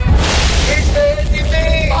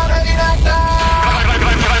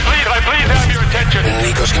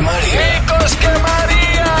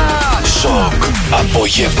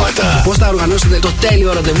απογεύματα. Πώς θα οργανώσετε το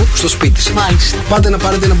τέλειο ραντεβού στο σπίτι σας? Μάλιστα. Πάτε να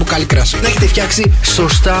πάρετε ένα μπουκάλι κράσι. Να έχετε φτιάξει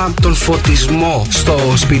σωστά τον φωτισμό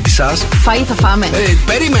στο σπίτι σας. Φαΐ θα φάμε.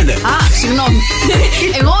 Περίμενε. Α, συγγνώμη.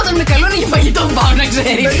 Εγώ όταν με καλούν για φαγητό πάω, να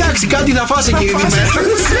ξέρεις. Εντάξει, κάτι θα φας εκείνη τη μέρα.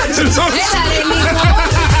 Έλα ρε λίγο.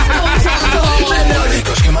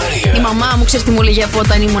 Νίκος και Μαρία. Η μαμά μου, ξέρεις τι μου λέγε από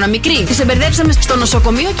όταν ήμουν μικρή? Τη εμπερδέψαμε στο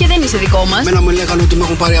νοσοκομείο και δεν είσαι δικό μας. Μένα μου λέγανε ότι με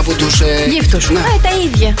έχουν πάρει από τους Γύφτους. Ναι. Τα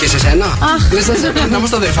ίδια. Και σε σένα? Αχ. Λες να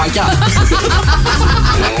είμαστε αδερφάκια.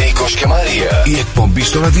 Νίκος και Μαρία. Η εκπομπή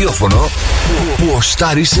στο ραδιόφωνο που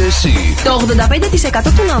οστάρισε εσύ. Το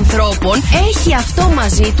 85% των ανθρώπων έχει αυτό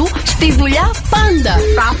μαζί του στη δουλειά πάντα.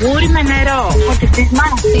 Παγούρι με νερό. Φωτιστής.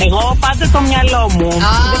 Εγώ πάντα το μυαλό μου.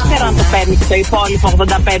 Δεν ξέρω αν το παίρνει το υπόλοιπο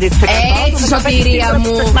 85%. Έτσι, σωτηρία μου.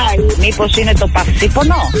 Μήπως είναι το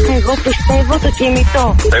παυσίπονο? Εγώ πιστεύω το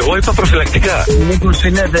κινητό. Εγώ είπα προφυλακτικά. Μήπως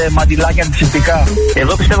είναι μαντιλάκια αντισηπτικά.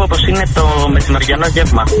 Εγώ πιστεύω πως είναι το μεσημεριανό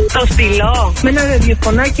γεύμα. Το στυλό. Με ένα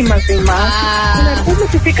ραδιοφωνάκι μαζί μας. Να πούμε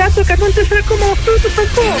φυσικά το 104,8 του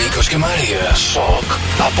πακού. Νίκος και Μαρία. Σοκ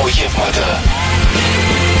απογεύματα.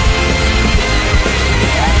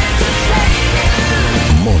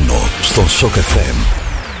 Μόνο στον Σοκ FM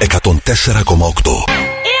 104,8.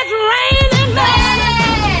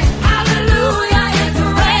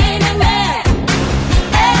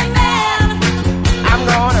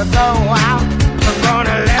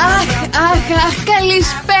 Αχ,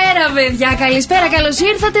 καλησπέρα παιδιά, καλησπέρα, καλώς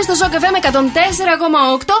ήρθατε στο Σοκ FM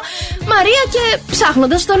 104,8. Μαρία και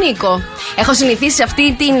ψάχνοντας τον Νίκο. Έχω συνηθίσει σε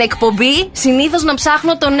αυτή την εκπομπή συνήθως να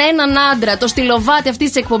ψάχνω τον έναν άντρα, το στυλοβάτι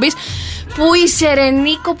αυτής της εκπομπής. Πού είσαι ρε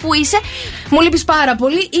Νίκο, πού είσαι? Μου λείπεις πάρα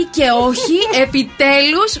πολύ ή και όχι.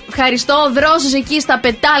 Επιτέλους, ευχαριστώ. Δρόσος εκεί στα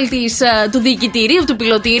πετάλ του διοικητηρίου, του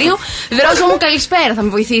πιλωτηρίου. Δρόσο μου, καλησπέρα, θα με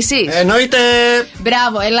βοηθήσεις? Εννοείται.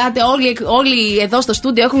 Μπράβο, ελάτε όλοι εδώ στο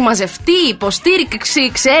στούντιο. Έχουν μαζευτεί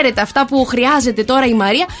υποστήριξη, ξέρετε, αυτά που χρειάζεται τώρα η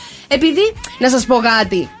Μαρία. Επειδή, να σας πω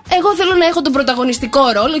κάτι, εγώ θέλω να έχω τον πρωταγωνιστικό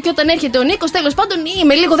ρόλο και όταν έρχεται ο Νίκος, τέλος πάντων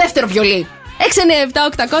είμαι λίγο δεύτερο βιολί.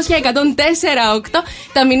 697-800-1048.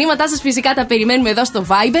 Τα μηνύματά σας φυσικά τα περιμένουμε εδώ στο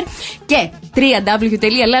Viber και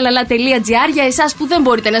www.lalala.gr για εσάς που δεν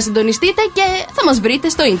μπορείτε να συντονιστείτε και θα μας βρείτε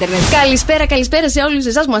στο ίντερνετ. Καλησπέρα σε όλους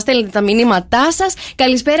εσάς που μας στέλνετε τα μηνύματά σας.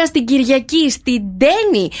 Καλησπέρα στην Κυριακή, στην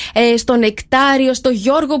Ντένη, στον Νεκτάριο, στο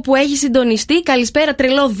Γιώργο που έχει συντονιστεί. Καλησπέρα,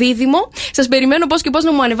 τρελό δίδυμο. Σας περιμένω πώς και πώς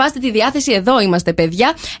να μου ανεβάσετε τη διάθεση. Εδώ είμαστε,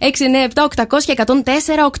 παιδιά.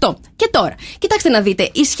 697-800-1048. Και τώρα, κοιτάξτε να δείτε,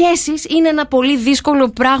 οι σχέσεις είναι ένα πολύ δύσκολο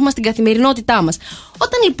πράγμα στην καθημερινότητά μας.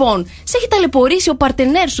 Όταν λοιπόν σε έχει ταλαιπωρήσει ο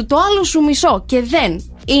παρτενέρ σου, το άλλο σου μισό και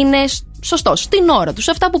δεν είναι σωστός στην ώρα του,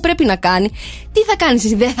 σε αυτά που πρέπει να κάνει, τι θα κάνεις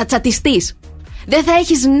εσύ? Δεν θα τσατιστείς? Δεν θα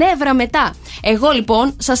έχεις νεύρα μετά? Εγώ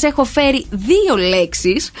λοιπόν σας έχω φέρει 2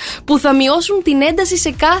 λέξεις που θα μειώσουν την ένταση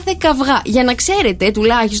σε κάθε καυγά, για να ξέρετε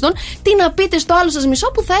τουλάχιστον τι να πείτε στο άλλο σας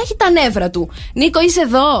μισό που θα έχει τα νεύρα του. Νίκο, είσαι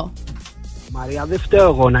εδώ? Μαρία, δεν φταίω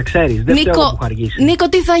εγώ, να ξέρεις. Δεν φταίω εγώ που έχω αργήσει. Νίκο,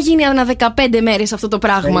 τι θα γίνει ανά 15 μέρες αυτό το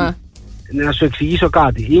πράγμα? Να σου εξηγήσω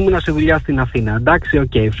κάτι. Ήμουνα σε δουλειά στην Αθήνα. Εντάξει,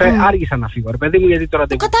 οκ. Άργησα να φύγω, ρε παιδί μου, γιατί τώρα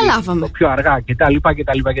δεν καταλάβαμε. Πιο αργά κτλ.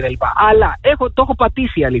 Αλλά το έχω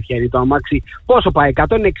πατήσει, η αλήθεια είναι, το αμάξι. Πόσο πάει?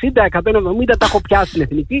 160-170 τα έχω πιάσει στην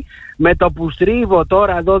εθνική. Με το που στρίβω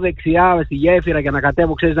τώρα εδώ δεξιά στη γέφυρα για να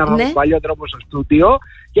κατέβω, ξέρεις, να βρω τον παλιό τρόπο στο στούντιο.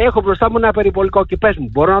 Και έχω μπροστά μου ένα περιπολικό και πες μου,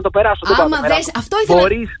 μπορώ να το περάσω? Αυτό ήθελα.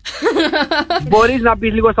 Μπορείς να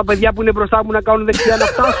πεις λίγο στα παιδιά που είναι μπροστά μου να κάνουν δεξιά να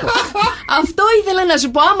φτάσω? Αυτό ήθελα να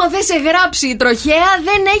σου πω. Άμα δεν σε γράψει η τροχέα,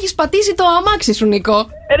 δεν έχεις πατήσει το αμάξι σου, Νίκο.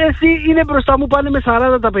 Ρε εσύ, είναι μπροστά μου, πάνε με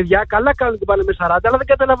 40 τα παιδιά. Καλά κάνουν και πάνε με 40, αλλά δεν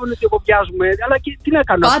καταλαβαίνουν ότι κοπιάζουμε. Αλλά και τι να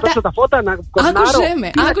κάνω, να φτάσω τα φώτα, να κορνάρω?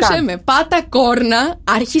 Άκουσέ με. Πάτα κόρνα,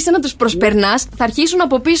 άρχισε να τους προσπερνάς, θα αρχίσουν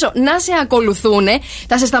από πίσω να σε ακολουθούνε,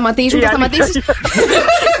 θα σε σταματήσουν, θα σταματήσεις.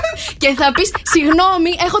 Και θα πεις,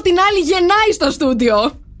 συγγνώμη, έχω την άλλη γεννάει στο στούντιο.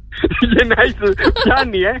 Γεννάει,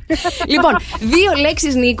 πιάνει, Λοιπόν, 2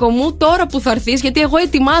 λέξεις, Νίκο μου, τώρα που θα έρθεις, γιατί εγώ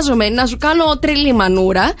ετοιμάζομαι να σου κάνω τρελή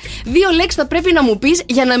μανούρα. 2 λέξεις θα πρέπει να μου πεις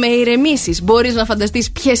για να με ηρεμήσεις. Μπορείς να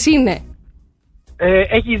φανταστείς ποιες είναι?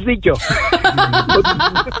 Έχεις δίκιο.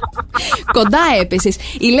 Κοντά έπεσες.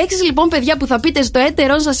 Οι λέξεις λοιπόν, παιδιά, που θα πείτε στο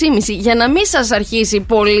έτερό σας ήμιση για να μην σας αρχίσει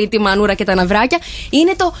πολύ τη μανούρα και τα ναυράκια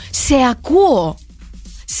είναι το σε ακούω.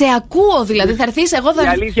 Σε ακούω δηλαδή, θα έρθεις εγώ θα... Η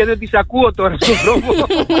αλήθεια είναι ότι σε ακούω τώρα στον δρόμο.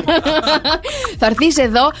 Θα έρθεις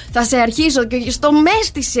εδώ, θα σε αρχίσω και στο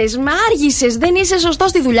μέστησες, με άργησες, δεν είσαι σωστό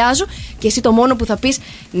στη δουλειά σου. Και εσύ το μόνο που θα πεις,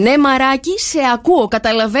 ναι μαράκι, σε ακούω,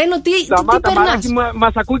 καταλαβαίνω τι περνάς. Μαράκι,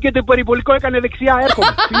 μας ακούει και το περιβολικό έκανε δεξιά,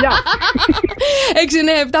 έρχομαι. Φιλιά. 6,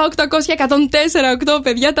 9, 7, 800 104, 8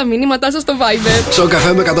 παιδιά, τα μηνύματά σας στο Viber.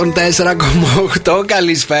 Σοκαφέ με 104,8.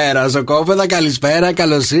 Καλησπέρα, Σοκόπεδα, καλησπέρα.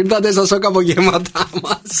 Καλώς ήρθατε στα σοκ απογεύματά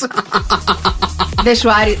μας.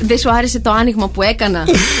 Δεν σου άρεσε το άνοιγμα που έκανα?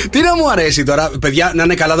 Τι να μου αρέσει τώρα, παιδιά, να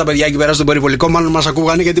είναι καλά τα παιδιά εκεί πέρα στον περιβολικό. Μάλλον μας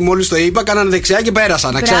ακούγανε γιατί μόλις το είπα, κάνανε δεξιά και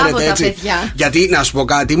πέρασαν. Να ξέρετε έτσι. Παιδιά. Γιατί να σου πω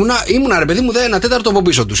κάτι, ήμουνα ρε παιδί μου, ένα τέταρτο από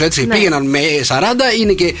πίσω τους. Έτσι. Ναι. Πήγαιναν με 40,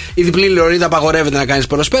 είναι και η διπλή λωρίδα, απαγορεύεται να κάνεις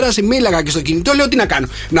προσπέραση. Μίλαγα και στο κινητό, λέω τι να κάνω.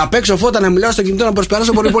 Να παίξω φώτα, να μιλάω στο κινητό, να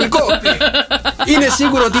προσπεράσω περιβολικό. Είναι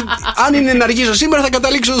σίγουρο ότι αν είναι να αργήσω σήμερα θα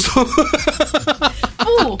καταλήξω στο.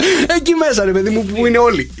 Πού? Εκεί μέσα, ρε παιδί μου, που είναι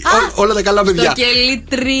όλοι. Όλα τα καλά παιδιά. Στο κελί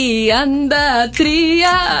 33.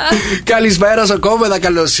 Καλησπέρα, Σοκόπεδα,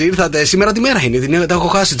 καλώς ήρθατε. Σήμερα τι μέρα είναι, τα έχω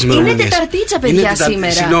χάσει τις ημερομηνίες. Είναι Τεταρτίτσα, παιδιά,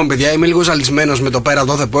 σήμερα. Συγγνώμη, παιδιά, είμαι λίγο ζαλισμένος με το πέρα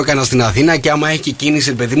δόθε που έκανα στην Αθήνα και άμα έχει και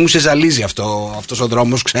κίνηση, παιδί μου, σε ζαλίζει αυτός ο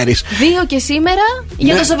δρόμος, ξέρεις. 2 και σήμερα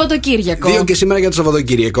για το Σαββατοκύριακο. 2 και σήμερα για το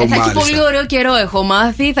Σαββατοκύριακο, θα έχει πολύ ωραίο καιρό, έχω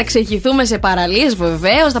μάθει. Θα ξεχυθούμε σε παραλίες,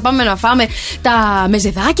 βεβαίως. Θα πάμε να φάμε τα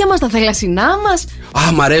μεζεδάκια μας, τα θαλασσινά μας.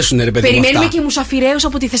 Α, μ' αρέσουν, ρε παιδί μου. Περιμένουμε και μουσαφιρέους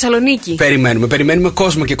από τη Θεσσαλονίκη. Περιμένουμε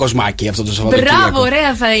κόσμο και κοσμάκι αυτό το Σαββατοκύριακο. Μπράβο,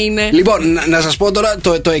 ωραία θα είναι. Λοιπόν, να σας πω τώρα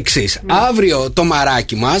το εξής. Αύριο το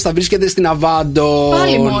μαράκι μας θα βρίσκεται στην Αβάντον.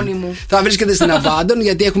 Πάλι μόνη μου. Θα βρίσκεται στην Αβάντον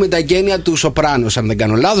γιατί έχουμε τα εγγένεια του Σοπράνος, αν δεν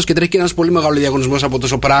κάνω λάθος, και τρέχει και ένας πολύ μεγάλο διαγωνισμός από το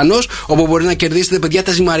Σοπράνος, όπου μπορεί να κερδίσετε, παιδιά,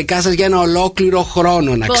 τα ζυμαρικά σας για ένα ολόκληρο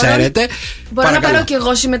χρόνο, να ξέρετε. Μπορώ να πάρω κι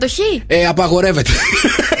εγώ συμμετοχή? Απαγορεύεται.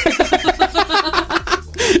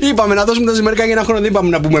 Είπαμε να δώσουμε τα ζυμαρικά για ένα χρόνο, δεν είπαμε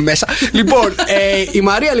να μπούμε μέσα. Λοιπόν, η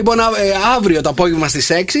Μαρία λοιπόν αύριο το απόγευμα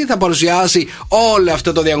στις 6 θα παρουσιάσει όλο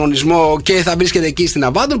αυτό το διαγωνισμό και θα βρίσκεται εκεί στην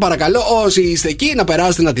Αβάντον. Παρακαλώ, όσοι είστε εκεί, να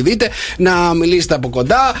περάσετε να τη δείτε, να μιλήσετε από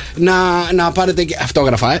κοντά, να πάρετε και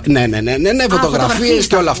αυτόγραφα. Ναι, φωτογραφίες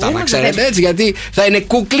και όλα αυτά, να ξέρετε έτσι, γιατί θα είναι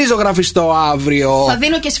κουκλί ζωγραφιστό αύριο. Θα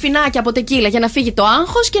δίνω και σφινάκια από τεκίλα για να φύγει το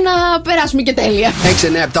άγχος και να περάσουμε και τέλεια. 6,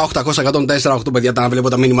 9, 7, 800 104, 8 παιδιά, τα βλέπω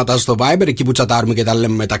τα μήνυματά στο Viber, εκεί που τσατάρουμε και τα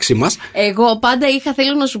λέμε μεταξύ μας. Εγώ πάντα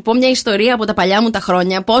θέλω να σου πω μια ιστορία από τα παλιά μου τα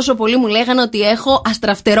χρόνια. Πόσο πολύ μου λέγανε ότι έχω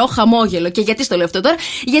αστραφτερό χαμόγελο. Και γιατί στο λέω αυτό τώρα?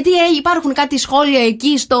 Γιατί υπάρχουν κάτι σχόλια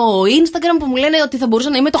εκεί στο Instagram που μου λένε ότι θα μπορούσα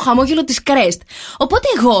να είμαι το χαμόγελο της Crest. Οπότε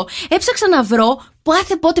εγώ έψαξα να βρω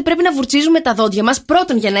κάθε πότε πρέπει να βουρτσίζουμε τα δόντια μας.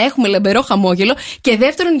 Πρώτον, για να έχουμε λεμπερό χαμόγελο. Και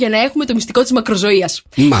δεύτερον, για να έχουμε το μυστικό της μακροζωίας.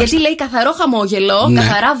 Γιατί λέει καθαρό χαμόγελο,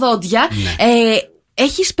 καθαρά δόντια.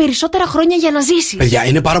 Έχεις περισσότερα χρόνια για να ζήσεις. Παιδιά,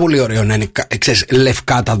 είναι πάρα πολύ ωραίο να είναι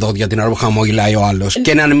λευκά τα δόντια την ώρα που χαμόγελάει ο άλλος.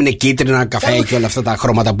 Και να μην είναι κίτρινα, καφέ και όλα αυτά τα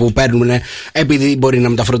χρώματα που παίρνουν επειδή μπορεί να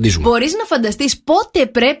μην τα φροντίζουμε. Μπορείς να φανταστείς πότε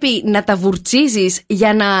πρέπει να τα βουρτσίζεις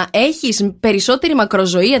για να έχεις περισσότερη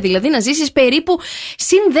μακροζωία, δηλαδή να ζήσεις περίπου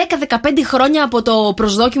συν 10-15 χρόνια από το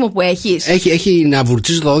προσδόκιμο που έχεις. Έχει να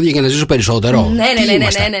βουρτσίζω τα δόντια για να ζήσω περισσότερο. Ναι.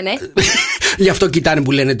 Γι' αυτό κοιτάνε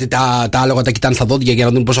που λένε τα άλογα τα κοιτάνε στα δόντια για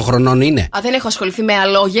να δουν πόσο χρονών είναι. Δεν έχω ασχοληθεί με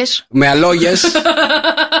αλόγες. Με αλόγες.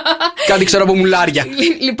 Κάτι ξέρω από μουλάρια.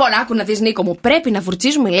 Λοιπόν, άκου να δεις, Νίκο μου. Πρέπει να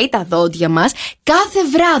βουρτσίζουμε, λέει, τα δόντια μας κάθε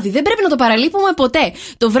βράδυ. Δεν πρέπει να το παραλείπουμε ποτέ.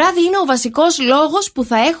 Το βράδυ είναι ο βασικός λόγος που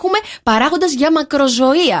θα έχουμε παράγοντας για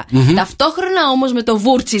μακροζωία. Ταυτόχρονα όμως με το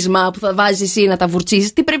βούρτσισμα που θα βάζεις εσύ να τα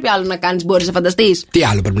βουρτσίζεις, τι πρέπει άλλο να κάνεις, μπορείς να φανταστείς? Τι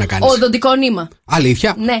άλλο πρέπει να κάνεις? Οδοντικό νήμα.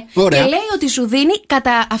 Αλήθεια? Ναι. Ωραία. Και λέει ότι σου δίνει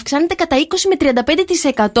αυξάνεται κατά 20 με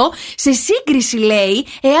 35% σε σύγκριση, λέει,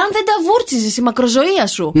 εάν δεν τα βούρτσιζες η μακροζωία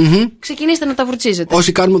σου. Ξεκινήστε να τα βουρτσίζετε.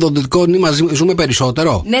 Όσοι κάνουμε οδοντικό νήμα ζούμε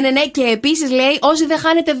περισσότερο. Ναι. Και επίσης λέει όσοι δεν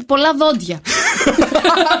χάνετε πολλά δόντια.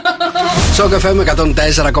 Σοκ FM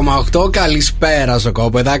 104,8. Καλησπέρα,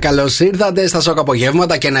 Σοκόπεδα. Καλώς ήρθατε στα Σοκ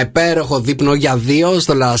Απογεύματα και ένα υπέροχο δείπνο για 2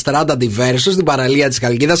 στο Λαστράντα Diversus στην παραλία της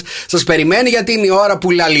Χαλκίδας. Σας περιμένει γιατί είναι η ώρα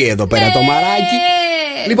που λαλεί εδώ πέρα το μαράκι.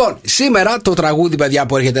 Λοιπόν, σήμερα το τραγούδι, παιδιά,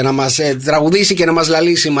 που έρχεται να μας τραγουδήσει και να μας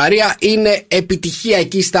λαλήσει η Μαρία είναι επιτυχία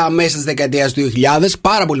εκεί στα μέσα της δεκαετίας του 2000.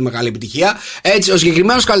 Πάρα πολύ μεγάλη επιτυχία. Έτσι, ο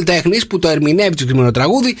συγκεκριμένος καλλιτέχνης που το ερμηνεύει το συγκεκριμένο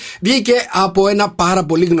τραγούδι βγήκε από ένα πάρα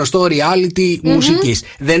πολύ γνωστό reality μουσικής.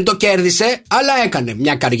 Δεν το κέρδισε, αλλά έκανε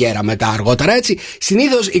μια καριέρα μετά αργότερα, έτσι.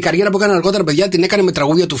 Συνήθως η καριέρα που έκανε αργότερα, παιδιά, την έκανε με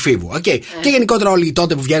τραγούδια του Φίβου. Okay. Και γενικότερα όλοι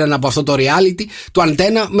τότε που βγαίνανε από αυτό το reality του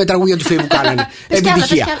Αντένα με τραγούδια του Φίβου κάνανε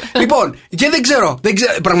επιτυχία. Λοιπόν, και δεν ξέρω,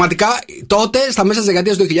 πραγματικά τότε στα μέσα της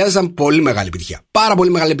δεκαετίας του 2000 ήταν πολύ μεγάλη επιτυχία. Πάρα πολύ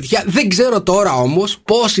μεγάλη επιτυχία. Δεν ξέρω τώρα όμως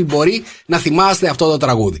πόσοι μπορεί να θυμάστε αυτό το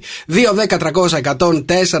τραγούδι.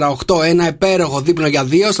 2-10-300-104-8, ένα υπέροχο δείπνο για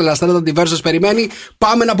 2 στο Λαστράντα Diversus περιμένει.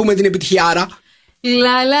 Πάμε να πούμε την επιτυχία, άρα.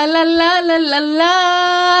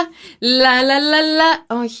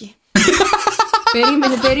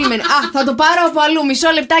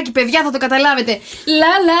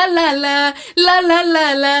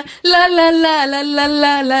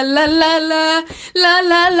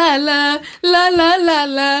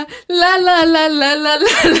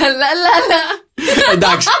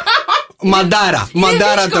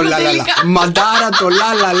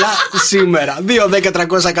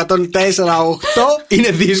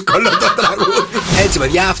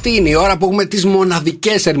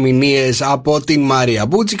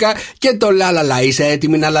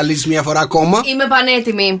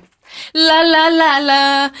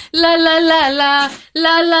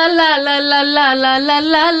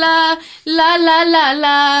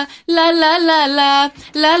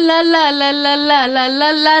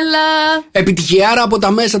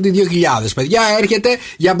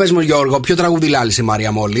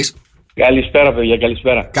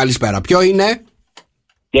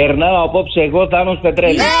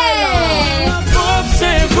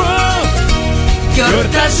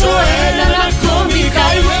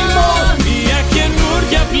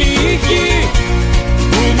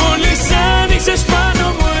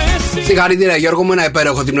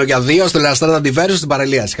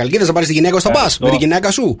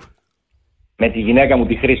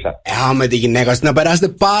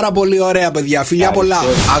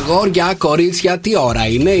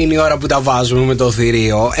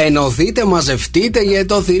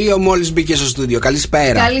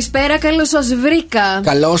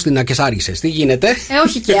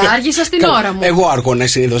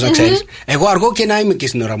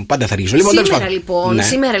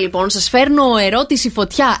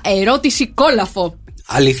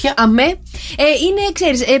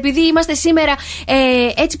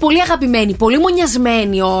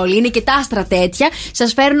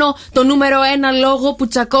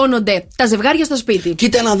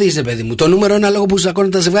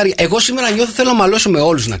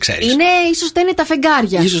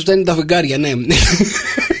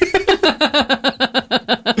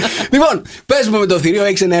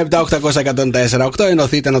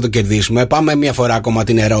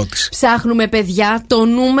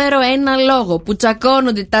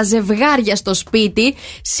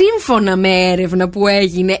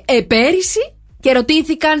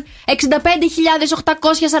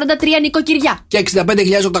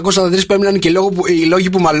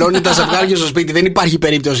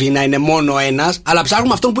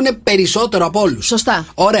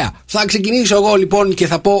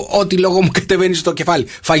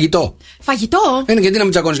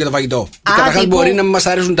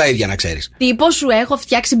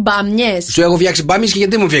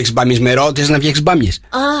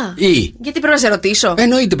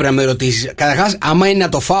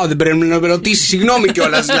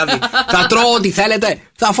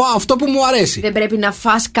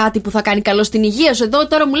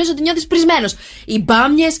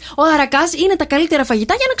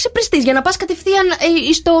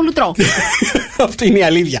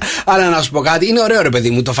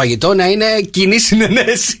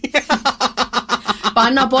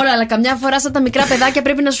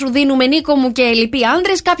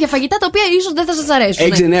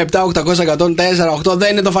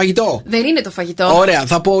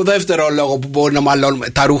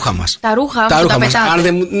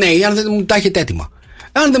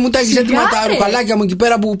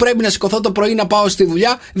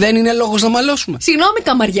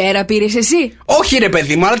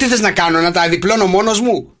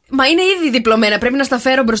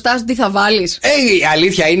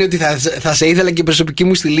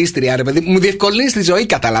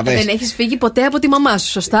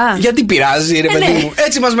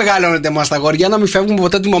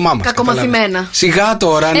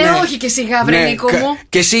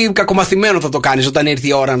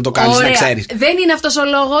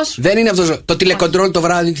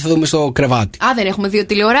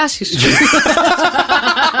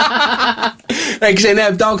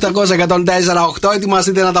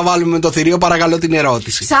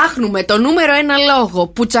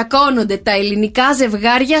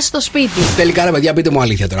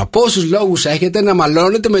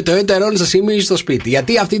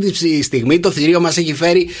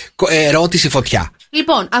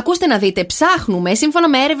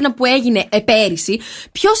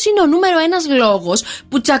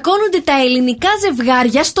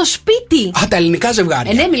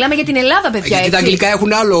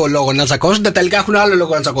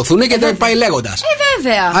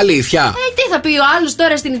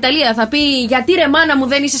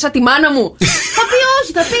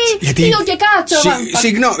 Όχι, θα πει λίγο και κάτω.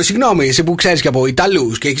 Συγγνώμη, εσύ που ξέρεις και από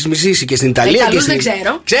Ιταλούς και έχεις ζήσει και στην Ιταλία. Ιταλούς δεν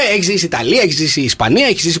ξέρω. Έχεις ζήσει Ιταλία, έχεις ζήσει Ισπανία,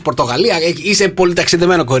 έχεις ζήσει Πορτογαλία. Είσαι πολύ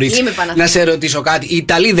ταξιδεμένο κορίτσι. Να σε ρωτήσω κάτι. Οι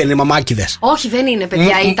Ιταλοί δεν είναι μαμάκιδες? Όχι, δεν είναι,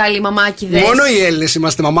 παιδιά, οι Ιταλοί μαμάκιδες. Μόνο οι Έλληνες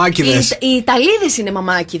είμαστε μαμάκιδες. Οι Ιταλίδες είναι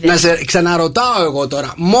μαμάκιδες. Να σε ξαναρωτάω εγώ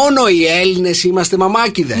τώρα. Μόνο οι Έλληνες είμαστε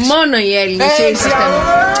μαμάκιδες? Μόνο οι Έλληνες είμαστε.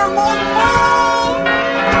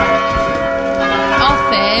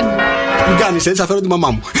 Μην κάνεις έτσι, θα φέρω τη μαμά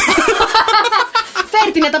μου.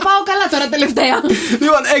 Φέρτη να τα πάω καλά τώρα τελευταία.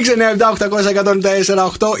 Λοιπόν,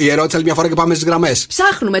 697-800-1048. Η ερώτηση άλλη μια φορά και πάμε στις γραμμές.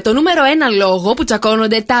 Ψάχνουμε το νούμερο 1 λόγο που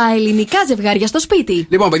τσακώνονται τα ελληνικά ζευγάρια στο σπίτι.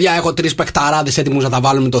 Λοιπόν, παιδιά, έχω 3 παικταράδες έτοιμους να τα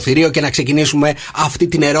βάλουμε το θηρίο και να ξεκινήσουμε αυτή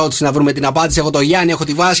την ερώτηση, να βρούμε την απάντηση. Έχω το Γιάννη, έχω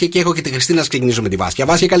τη Βάσια και έχω και τη Χριστίνα. Να ξεκινήσουμε τη Βάσια.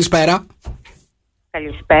 Βάσια, καλησπέρα.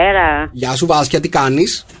 Καλησπέρα. Γεια σου, Βάσια, τι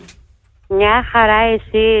κάνεις? Μια χαρά,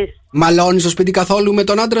 εσείς? Μαλώνεις στο σπίτι καθόλου με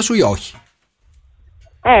τον άντρα σου ή όχι?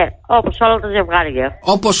 Όπως όλα τα ζευγάρια.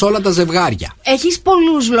 Όπως όλα τα ζευγάρια. Έχεις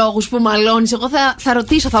πολλούς λόγους που μαλώνεις. Εγώ θα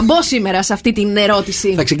ρωτήσω, θα μπω σήμερα σε αυτή την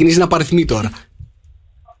ερώτηση. Θα ξεκινήσει να παριθμεί τώρα.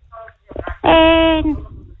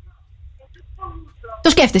 Το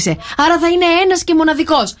σκέφτεσαι. Άρα θα είναι ένας και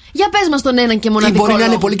μοναδικός. Για πες μας τον έναν και μοναδικό. Ή μπορεί λόγο.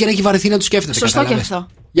 να είναι πολύ και να έχει βαρεθεί να του σκέφτεται. Σωστό κατάλαβες. και αυτό.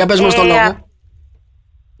 Για πες μας τον λόγο.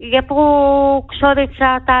 Για που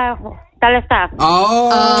ξόδεψα τα λεφτά.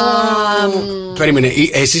 Περίμενε.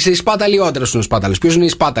 Εσύ είσαι η σπάταλη, ο άντρας σου είναι ο σπάταλος? Ποιος είναι η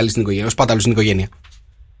σπάταλη στην οικογένεια? Ο σπάταλος στην οικογένεια.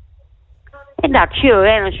 Εντάξει, ο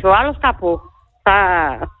ένας ο άλλος κάπου.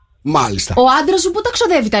 Μάλιστα. Ο άντρας σου πού τα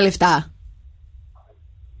ξοδεύει τα λεφτά?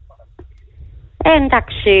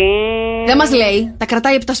 Εντάξει. Δεν μας λέει. Τα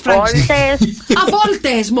κρατάει από τα σφράγγες.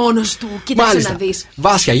 Βόλτες μόνος του. Κοίταξε να δεις.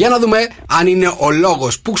 Βάσια, για να δούμε αν είναι ο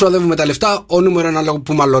λόγος που ξοδεύουμε τα λεφτά ο νούμερο 1 λόγο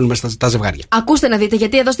που μαλώνουμε στα ζευγάρια. Ακούστε να δείτε,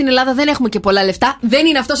 γιατί εδώ στην Ελλάδα δεν έχουμε και πολλά λεφτά. Δεν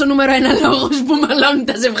είναι αυτός ο νούμερο 1 λόγος που μαλώνουν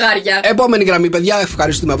τα ζευγάρια. Επόμενη γραμμή, παιδιά.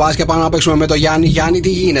 Ευχαριστούμε, Βάσια. Πάμε να παίξουμε με το Γιάννη. Γιάννη, τι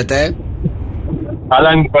γίνεται?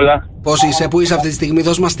 Καλά, Νικόλα. Πώς είσαι, πού είσαι αυτή τη στιγμή?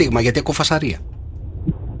 Δώσ' μας στίγμα, γιατί έχω φασαρία.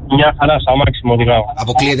 Μια χαρά, στο αμάξι μου οδηγάω.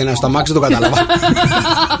 Αποκλείεται να στο αμάξι, δεν το κατάλαβα.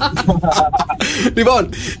 Λοιπόν,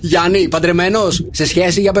 Γιάννη, παντρεμένος, σε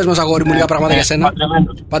σχέση, για πες μας, αγόρι μου, λίγα πράγματα για σένα.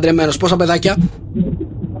 Παντρεμένος, πόσα παιδάκια?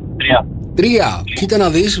 3. Κοίτα να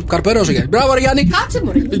δεις, καρπερός ο Γιάννη. Μπράβο, Γιάννη. Κάτσε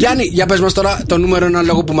μου, Γιάννη, για πες μας τώρα το νούμερο 1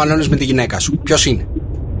 λόγο που μαλώνεις με τη γυναίκα σου. Ποιος είναι?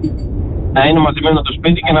 Να είναι μαζεμένο το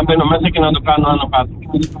σπίτι και να μπαίνω μέσα και να το κάνω άνω κάτω.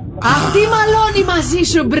 Αυτή μαλώνει μαζί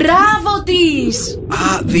σου, μπράβο της!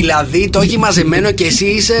 Δηλαδή το έχει μαζεμένο και εσύ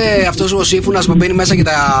είσαι αυτός ο σύμφωνας που μπαίνει μέσα και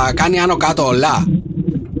τα κάνει άνω κάτω όλα.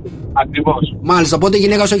 Ακριβώς. Μάλιστα, οπότε η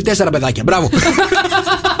γυναίκα σου έχει 4 παιδάκια. Μπράβο.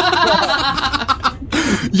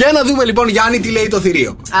 Για να δούμε λοιπόν, Γιάννη, τι λέει το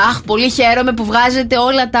θηρίο. Αχ, πολύ χαίρομαι που βγάζετε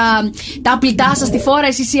όλα τα απλητά σας στη φόρα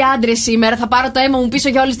εσείς οι άντρες σήμερα. Θα πάρω το αίμα μου πίσω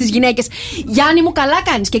για όλες τις γυναίκες. Γιάννη μου, καλά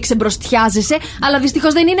κάνεις και ξεμπροστιάζεσαι, αλλά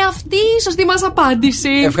δυστυχώς δεν είναι αυτή η σωστή μας απάντηση.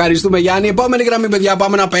 Ευχαριστούμε, Γιάννη. Επόμενη γραμμή, παιδιά,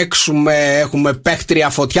 πάμε να παίξουμε. Έχουμε παίχτρια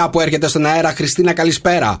φωτιά που έρχεται στον αέρα. Χριστίνα,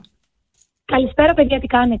 καλησπέρα. Καλησπέρα, παιδιά, τι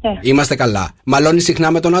κάνετε? Είμαστε καλά. Μαλώνεις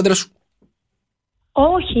συχνά με τον άντρα σου?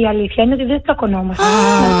 Όχι, η αλήθεια είναι ότι δεν τσακωνόμαστε.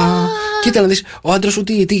 Κοίτα να δεις, ο άντρας σου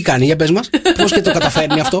τι κάνει, για πες μας. Πώς και το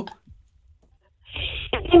καταφέρνει αυτό?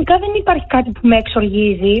 Γενικά δεν υπάρχει κάτι που με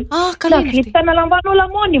εξοργίζει. Καλά. Τα αναλαμβάνω όλα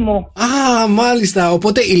μόνη μου. Μάλιστα.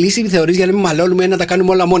 Οπότε η λύση θεωρείς για να μην μαλώνουμε είναι να τα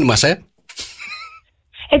κάνουμε όλα μόνοι μας,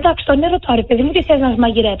 Εντάξει, τον έρωτα, ρε παιδί μου, τι θες να μας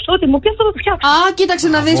μαγειρέψω? Ό,τι μου πεις θα το φτιάξω. Κοίταξε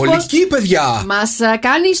να δεις πώς. Ολική, παιδιά. Μας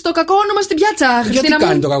κάνει το κακό όνομα στην πιάτσα. Γιατί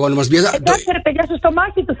κάνει το κακό όνομα στην πιάτσα? Εντάξει, ρε παιδιά, στο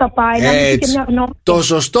στομάχι του θα πάει. Να μην και μια γνώμη. Το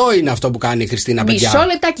σωστό είναι αυτό που κάνει η Χριστίνα, παιδιά. Μισό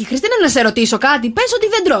λεπτάκι, Χριστίνα, να σε ρωτήσω κάτι. Πες ότι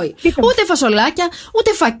δεν τρώει ούτε φασολάκια, ούτε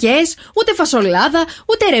φακές, ούτε φασολάδα,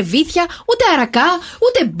 ούτε ρεβίθια, ούτε αρακά,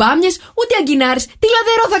 ούτε μπάμιες, ούτε αγκινάρες. Τι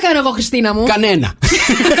λαδερό θα κάνω εγώ, Χριστίνα μου? Κανένα.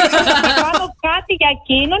 Θα κάνω κάτι για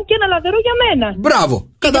εκείνον και ένα λαδερό για μένα. Μπράβο.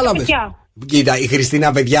 Κατάλαβες. Κοίτα, η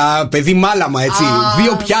Χριστίνα, παιδιά, παιδί μάλαμα, έτσι.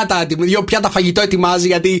 Δύο πιάτα φαγητό ετοιμάζει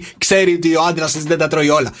γιατί ξέρει ότι ο άντρας της δεν τα τρώει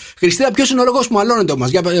όλα. Χριστίνα, ποιος είναι ο λόγος που μαλώνεται όμως?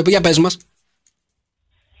 Για πες μας.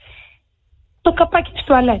 Το καπάκι της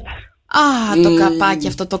τουαλέτας. Το καπάκι,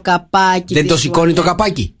 αυτό το καπάκι. Δεν το σηκώνει το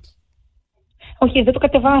καπάκι? Όχι, δεν το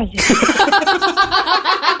κατεβάζει.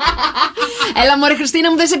 Έλα μωρέ Χριστίνα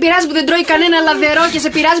μου, δεν σε πειράζει που δεν τρώει κανένα λαδερό και σε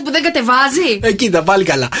πειράζει που δεν κατεβάζει? Κοίτα, πάλι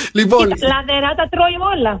καλά. Λοιπόν, λαδερά τα τρώει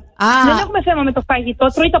όλα. Δεν έχουμε θέμα με το φαγητό,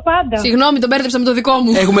 τρώει τα πάντα. Συγγνώμη, τον μπέρδεψα με το δικό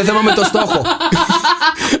μου. Έχουμε θέμα με το στόχο.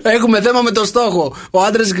 Έχουμε θέμα με το στόχο. Ο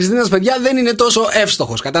άντρας της Χριστίνας, παιδιά, δεν είναι τόσο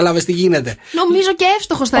εύστοχος. Κατάλαβες τι γίνεται? Νομίζω και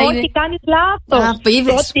εύστοχος θα είναι. Όχι, κάνεις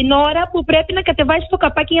λάθος. Την ώρα που πρέπει να κατεβάσεις το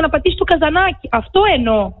καπάκι για να πατήσεις το καζανάκι. Αυτό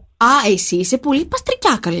εννοώ. Α, εσύ είσαι πολύ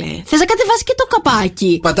παστρικιά, καλέ. Θες να κατεβάσει και το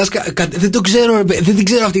καπάκι. Πατάς, δεν το ξέρω, δεν την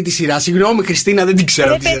ξέρω αυτή τη σειρά. Συγγνώμη, Χριστίνα, δεν την ξέρω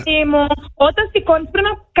αυτή τη σειρά. Παιδί μου, όταν σηκώνεις πρέπει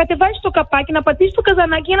να κατεβάσεις το καπάκι, να πατήσεις το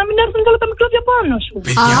καζανάκι για να μην έρθουν όλα τα μικρόβια πάνω σου.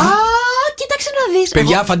 Παιδιά. Α, κοίταξε να δεις.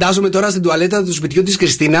 Παιδιά, φαντάζομαι τώρα στην τουαλέτα του σπιτιού της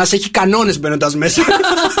Χριστίνας έχει κανόνες μπαίνοντας μέσα.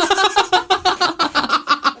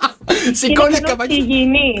 Σηκώνεις καπάκι.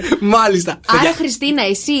 Μάλιστα. Άρα, Χριστίνα,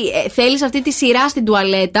 εσύ θέλεις αυτή τη σειρά στην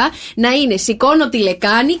τουαλέτα να είναι σηκώνω τη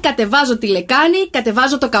λεκάνη, κατεβάζω τη λεκάνη,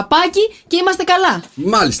 κατεβάζω το καπάκι και είμαστε καλά.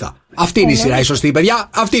 Μάλιστα. Αυτή είναι η σειρά η σωστή, παιδιά.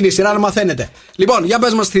 Αυτή είναι η σειρά να μαθαίνετε. Λοιπόν, για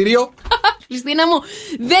πες μας θηρίο. Χριστίνα μου,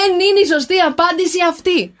 δεν είναι η σωστή απάντηση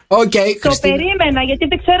αυτή. Οκ, Το περίμενα γιατί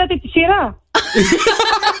δεν ξέρατε τη σειρά.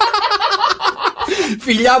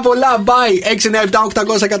 Φιλιά πολλά, bye.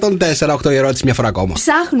 697-800-1048. 8 η ερώτηση μια φορά ακόμα.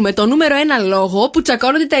 Ψάχνουμε το νούμερο 1 λόγο που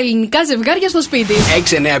τσακώνονται τα ελληνικά ζευγάρια στο σπίτι.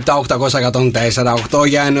 697-800-1048.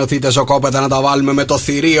 Για ενωθείτε σοκόπεδα να τα βάλουμε με το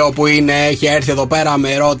θηρίο που είναι. Έχει έρθει εδώ πέρα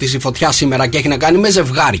με ερώτηση φωτιά σήμερα και έχει να κάνει με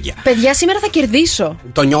ζευγάρια. Παιδιά, σήμερα θα κερδίσω.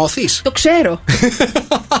 Το νιώθεις? Το ξέρω.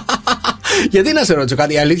 Γιατί να σε ρωτήσω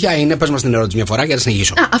κάτι, η αλήθεια είναι, πες μας την ερώτηση μια φορά για να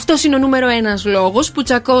συνεχίσω. Αυτός είναι ο νούμερο 1 λόγος που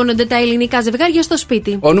τσακώνονται τα ελληνικά ζευγάρια στο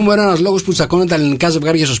σπίτι. Ο νούμερο 1 λόγος που τσακώνονται τα ελληνικά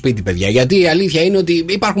ζευγάρια στο σπίτι, παιδιά. Γιατί η αλήθεια είναι ότι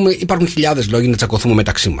υπάρχουν χιλιάδες λόγοι να τσακωθούμε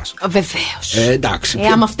μεταξύ μας. Βεβαίως. Εντάξει.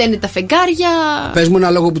 Άμα φταίνε τα φεγγάρια. Πες μου ένα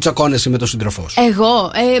λόγο που τσακώνεσαι με τον σύντροφό σου.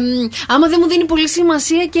 Εγώ. Άμα δεν μου δίνει πολύ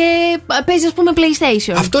σημασία και παίζει, ας πούμε,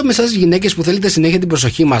 PlayStation. Αυτό με εσάς γυναίκες που θέλετε συνέχεια την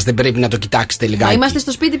προσοχή μας δεν πρέπει να το κοιτάξετε λιγάκι? Μα είμαστε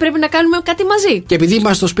στο σπίτι, πρέπει να κάνουμε κάτι μαζί. Και επειδή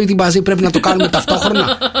είμαστε στο σπίτι μαζί, πρέπει να το κάνουμε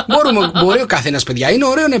ταυτόχρονα. Μπορεί ο καθένας, παιδιά. Είναι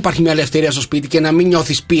ωραίο να υπάρχει μια ελευθερία στο σπίτι και να μην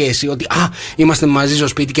νιώθεις πίεση ότι είμαστε μαζί στο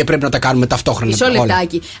σπίτι και πρέπει να τα κάνουμε ταυτόχρονα. Μισό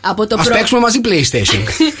λεπτάκι. Ας παίξουμε μαζί PlayStation.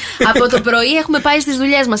 Από το πρωί έχουμε πάει στις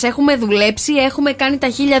δουλειές μας. Έχουμε δουλέψει, έχουμε κάνει τα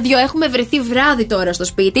 1002. Έχουμε βρεθεί βράδυ τώρα στο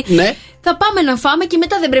σπίτι. Ναι. Θα πάμε να φάμε και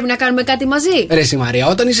μετά δεν πρέπει να κάνουμε κάτι μαζί. Ρε εσύ Μαρία,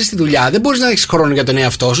 όταν είσαι στη δουλειά δεν μπορείς να έχεις χρόνο για τον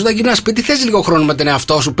εαυτό σου. Όταν γυρνάς σπίτι θες λίγο χρόνο με τον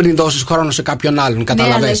εαυτό σου πριν δώσεις χρόνο σε κάποιον άλλον.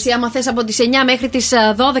 Καταλαβες? Ναι, αλλά εσύ άμα θες από τις 9 μέχρι τις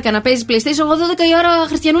 12 να παίζεις PlayStation, εγώ 12 η ώρα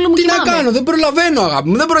Χριστιανούλα μου κοιμάμαι. Τι να κάνω, δεν προλαβαίνω, αγάπη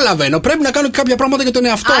μου, δεν προλαβαίνω. Πρέπει να κάνω και κάποια πράγματα για τον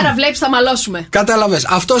εαυτό μου. Άρα βλέπεις, θα μαλώσουμε. Κατάλαβες.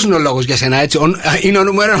 Αυτός είναι ο λόγος για σένα, έτσι. Είναι ο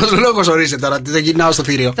νούμερο 1 λόγος, ορίστε τώρα. Δεν γυρνάω στο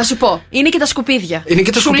θηρίο. Θα σου πω, είναι και τα σκουπίδια. Είναι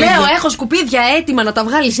και τα σκουπίδια. Σου λέω, έχω σκουπίδια έτοιμα να τα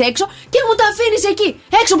βγάλεις έξω και μου τα αφήνεις εκεί.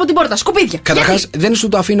 Έξω από την πόρτα. Σκουπίδια. Καταρχάς, δεν σου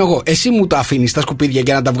το αφήνω εγώ. Εσύ μου το αφήνεις τα σκουπίδια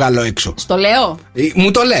για να τα βγάλω έξω. Στο λέω.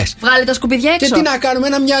 Μου το λες. Βγάλε τα σκουπίδια έξω. Και τι να κάνουμε,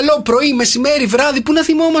 ένα μυαλό πρωί, μεσημέρι, βράδυ. Πού να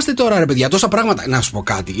θυμόμαστε τώρα, ρε παιδιά, τόσα πράγματα. Να σου πω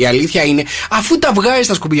κάτι. Η αλήθεια είναι, αφού τα βγάζεις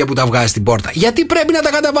τα σκουπίδια που τα βγάζεις στην πόρτα, γιατί πρέπει να τα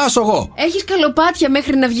κατεβάσω εγώ? Έχεις καλοπάτια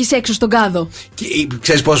μέχρι να βγεις έξω στον κάδο.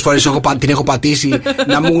 Ξέρεις πόσες φορές την έχω πατήσει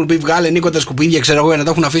να μου έχουν πει βγάλε Νίκο τα σκουπίδια, ξέρω εγώ, για να τα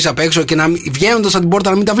έχουν αφήσει απ' έξω και να βγαίνοντας από την πόρτα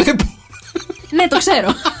να μην τα βλέπω. Ναι, το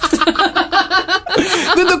ξέρω.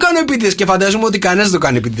 Δεν το κάνω επίτηδες και φαντάζομαι ότι κανένας δεν το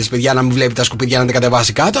κάνει επίτηδες, παιδιά, να μην βλέπει τα σκουπίδια να τα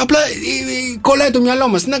κατεβάσει κάτω. Απλά κολλάει το μυαλό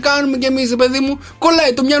μας. Τι να κάνουμε κι εμείς, παιδί μου?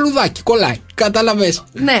 Κολλάει το μυαλουδάκι, κολλάει. Κατάλαβες?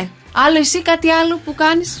 Ναι. Άλλο εσύ, κάτι άλλο που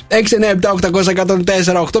κάνεις?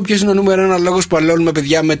 697-800-1048. Ποιος είναι ο νούμερο 1 λόγος που μαλώνουμε,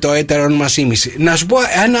 παιδιά, με το έτερον μας ήμιση? Να σου πω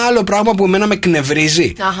ένα άλλο πράγμα που εμένα με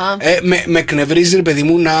εκνευρίζει. Με εκνευρίζει, ρε παιδί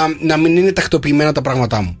μου, να μην είναι τακτοποιημένα τα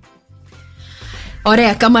πράγματά μου.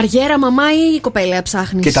 Ωραία, καμαριέρα, μαμά ή κοπέλα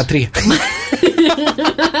ψάχνεις? Και τα τρία.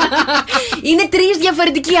 Είναι 3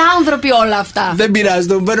 διαφορετικοί άνθρωποι όλα αυτά. Δεν πειράζει,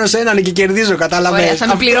 τον παίρνω σε έναν και κερδίζω, κατάλαβες. Ωραία, θα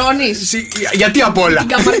με πληρώνεις? Γιατί απ' όλα? Την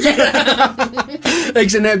καμαριέρα.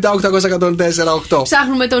 697-800-1048.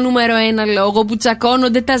 Ψάχνουμε το νούμερο 1 λόγο που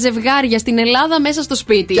τσακώνονται τα ζευγάρια στην Ελλάδα μέσα στο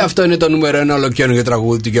σπίτι. Και αυτό είναι το νούμερο 1 ολοκαίρινο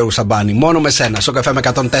τραγούδι του Γιώργου Σαμπάνη. Μόνο με σένα. Σοκ FM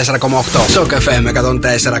 104,8. Σοκ FM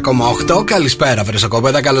 104,8. Καλησπέρα,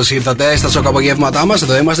 βρεσοκόπεδα. Καλώς ήρθατε στα σοκ απογεύματά μας.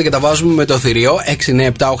 Εδώ είμαστε και τα βάζουμε με το θηρίο.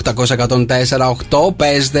 697-800-1048.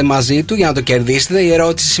 Παίζετε μαζί του για να το κερδίσετε. Η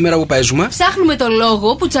ερώτηση σήμερα που παίζουμε. Ψάχνουμε το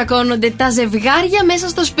λόγο που τσακώνονται τα ζευγάρια μέσα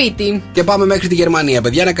στο σπίτι. Και πάμε μέχρι τη Γερμανία,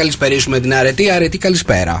 παιδιά, να καλησπερίσουμε την Αρετή. Αρετή,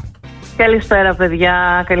 καλησπέρα. Καλησπέρα,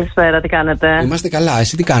 παιδιά. Καλησπέρα, τι κάνετε? Είμαστε καλά.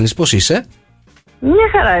 Εσύ τι κάνεις, πώς είσαι? Μια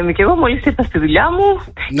χαρά είμαι και εγώ. Μόλις ήρθα στη δουλειά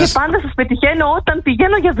μου και πάντα σας πετυχαίνω όταν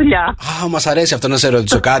πηγαίνω για δουλειά. Μας αρέσει αυτό, να σε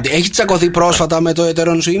ρωτήσω κάτι. Έχει τσακωθεί πρόσφατα με το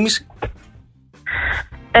έτερον σου ήμιση?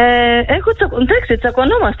 Εντάξει,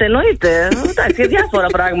 τσακωνόμαστε, εννοείται. Εντάξει, διάφορα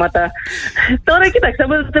πράγματα. Τώρα κοίταξε,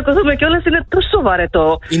 άμα τσακωθούμε κιόλας είναι τόσο βαρετό.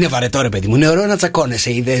 Είναι βαρετό, ρε παιδί μου. Είναι ωραίο να τσακώνεσαι,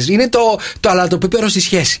 είδες. Είναι το αλατοπίπερο στη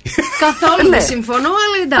σχέση. Καθόλου δεν συμφωνώ,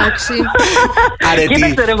 αλλά εντάξει.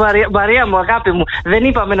 Κοίταξε, ρε Μαρία μου, αγάπη μου. Δεν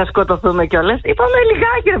είπαμε να σκοτωθούμε κιόλας. Είπαμε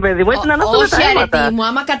λιγάκι, ρε παιδί μου, έτσι να ανώσουμε τα αίματα. Όχι, μου,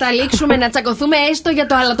 άμα καταλήξουμε να τσακωθούμε έστω για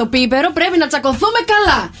το αλατοπίπερο, πρέπει να τσακωθούμε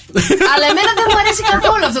καλά. Αλλά εμένα δεν μου αρέσει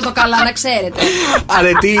καθόλου αυτό το καλά, να ξέρετε.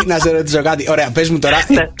 Αρετή, να σε ρωτήσω κάτι. Ωραία, πες μου τώρα.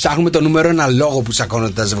 Ψάχνουμε το νούμερο ένα λόγο που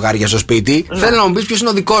τσακώνονται τα ζευγάρια στο σπίτι. Θέλω να μου πεις ποιος είναι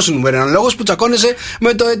ο δικός σου νούμερο ένα λόγος που τσακώνεσαι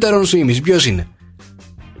με το έτερον σου ήμιση. Ποιος είναι?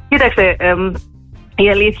 Κοίταξε, η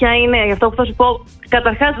αλήθεια είναι, γι' αυτό που θα σου πω,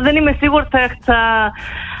 καταρχάς δεν είμαι σίγουρη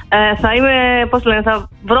θα είμαι, πώς λένε, θα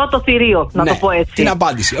βρω το θηρίο, να το πω έτσι. Την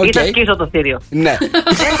απάντηση, ή θα σκίσω το θηρίο. Ναι.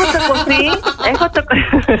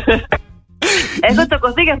 Έχω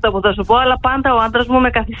τσακωθεί για αυτό που θα σου πω, αλλά πάντα ο άντρας μου με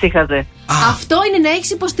καθησύχαζε. Αυτό είναι να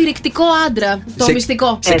έχεις υποστηρικτικό άντρα, το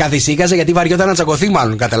μυστικό. Σε καθησύχαζε γιατί βαριόταν να τσακωθεί,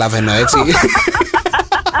 μάλλον, καταλαβαίνω, έτσι.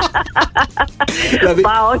 Δηλαδή...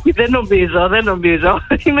 όχι, δεν νομίζω.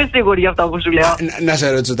 Είμαι σίγουρη για αυτό που σου λέω. Να σε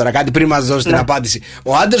ρωτήσω τώρα κάτι πριν μας δώσει την απάντηση.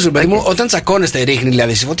 Ο άντρας σου, παιδί μου, όταν τσακώνεστε, ρίχνει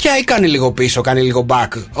δηλαδή στη φωτιά ή κάνει λίγο πίσω, κάνει λίγο back?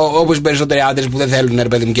 Όπως οι περισσότεροι άντρες που δεν θέλουν, ρε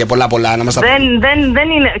παιδί μου, και πολλά να μας τα πούν. Δεν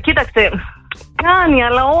είναι. Κοίταξε. Κάνει,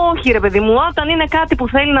 αλλά όχι, ρε παιδί μου. Όταν είναι κάτι που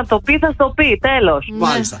θέλει να το πει, θα το πει. Τέλος.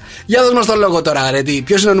 Μάλιστα. Για δώσ' μας τον λόγο τώρα, Αρετή.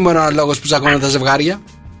 Ποιος είναι ο νούμερο ένα λόγος που τσακώνονται τα ζευγάρια?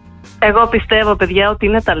 Εγώ πιστεύω, παιδιά, ότι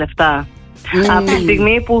είναι τα λεφτά. Από τη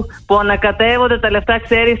στιγμή που ανακατεύονται τα λεφτά,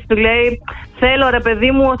 ξέρεις, του λέει, θέλω ρε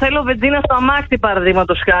παιδί μου, θέλω βενζίνα στο αμάξι,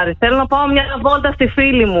 παραδείγματος χάρη. Θέλω να πάω μια βόλτα στη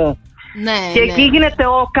φίλη μου. Ναι, και εκεί γίνεται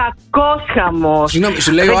ο κακός χαμός. Συγγνώμη,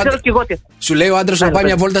 σου λέει ο άντρας να πάει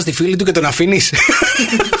μια βόλτα στη φίλη του και τον αφήνεις?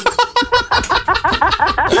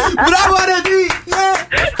 Μπράβο, Αρετή!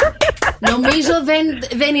 Νομίζω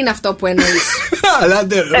δεν είναι αυτό που εννοείς.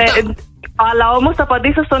 Αλλά όμως θα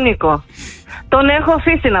απαντήσω στον Νίκο. Τον έχω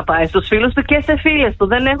αφήσει να πάει στους φίλους του και σε φίλες του.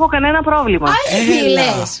 Δεν έχω κανένα πρόβλημα.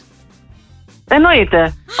 Φίλες. Εννοείται.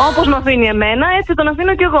 Όπως με αφήνει εμένα, έτσι τον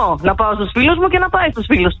αφήνω κι εγώ. Να πάω στους φίλους μου και να πάει στους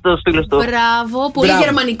φίλους του. Μπράβο, πολύ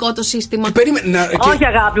γερμανικό το σύστημα. Όχι,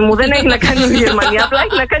 αγάπη μου, δεν έχει να κάνει με τη Γερμανία. Απλά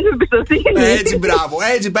έχει να κάνει με εμπιστοσύνη. Έτσι, μπράβο.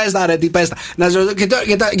 Έτσι, πες τα, Αρετή, πες τα.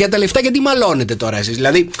 Για τα λεφτά, γιατί μαλώνετε τώρα εσείς?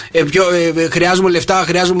 Δηλαδή,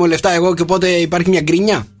 χρειάζομαι λεφτά εγώ και οπότε υπάρχει μια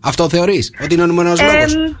γκρινιά. Αυτό θεωρείς ότι είναι ο νούμερος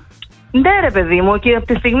λόγος? Ναι, ρε παιδί μου, και από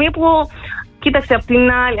τη στιγμή που. Κοίταξε, απ' την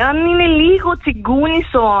άλλη, αν είναι λίγο τσιγκούνης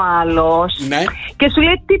ο άλλος, ναι, και σου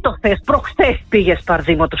λέει τι το θες, προχθές πήγες,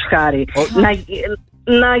 παραδείγματος χάρη,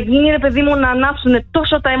 να γίνει, ρε παιδί μου, να ανάψουν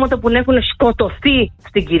τόσο τα αίματα που έχουν σκοτωθεί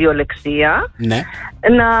στην κυριολεξία. Ναι.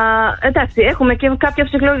 Εντάξει, έχουμε και κάποια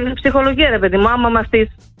ψυχολογία, ρε παιδί μου, άμα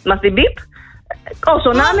μας την πιπ, όσο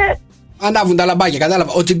να είναι. Ανάβουν τα λαμπάκια,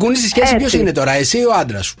 κατάλαβα. Ο τσιγκούνης στη σχέση ποιος είναι τώρα, εσύ ή ο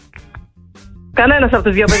άντρας σου? Κανένας από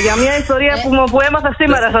τους δύο, παιδιά. Μια ιστορία που έμαθα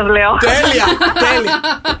σήμερα, σας λέω. Τέλεια.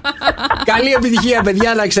 Καλή επιτυχία,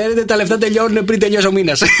 παιδιά, να ξέρετε. Τα λεφτά τελειώνουν πριν τελειώσει ο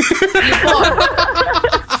μήνας. Λοιπόν,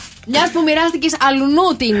 μιας που μοιράστηκες αλουνού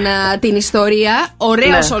την ιστορία,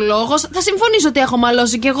 ωραίος ο λόγος. Θα συμφωνήσω ότι έχω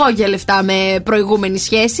μαλώσει κι εγώ για λεφτά με προηγούμενη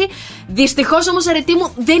σχέση. Δυστυχώς όμως, Αρετή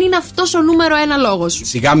μου, δεν είναι αυτός ο νούμερο ένα λόγος.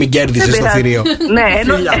 Σιγά μην κέρδισες το θηρίο. Ναι,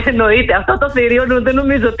 εννοείται. Αυτό το θηρίο δεν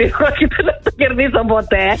νομίζω ότι πρόκειται να το κερδίσω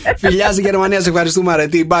ποτέ. Φιλιά στη Γερμανία, σε ευχαριστούμε,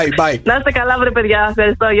 Αρετή. Bye. Να είστε καλά, βρε παιδιά.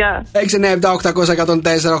 Ευχαριστώ, γεια.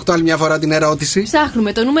 697-800-1048, άλλη μια φορά την ερώτηση.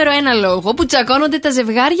 Ψάχνουμε το νούμερο ένα λόγο που τσακώνονται τα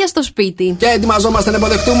ζευγάρια στο σπίτι. Και ετοιμαζόμαστε να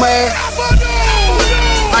υποδεχτούμε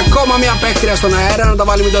ακόμα μια παίκτρια στον αέρα να τα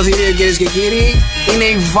βάλει με το θηρίο, κυρίες και κύριοι. Είναι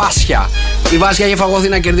η Βάσια. Η Βάσια έχει φαγωθεί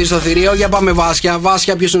να κερδίσει το θηρίο. Για πάμε, Βάσια.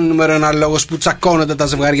 Βάσια, ποιος είναι ο νούμερο ένα λόγος που τσακώνονται τα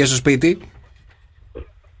ζευγάρια στο σπίτι?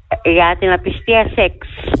 Για την απιστία σεξ.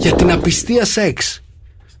 Για την απιστία σεξ.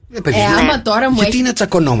 Άμα τώρα μου γιατί να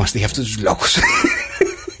τσακωνόμαστε για αυτούς τους λόγους?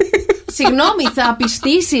 Συγγνώμη, θα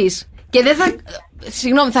απιστήσεις και δεν θα.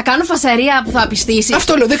 Συγγνώμη, θα κάνω φασαρία που θα απιστήσεις?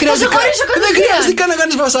 Αυτό λέω, δεν χρειάζεται να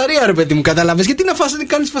κάνεις φασαρία, ρε παιδί μου, καταλάβες? Γιατί να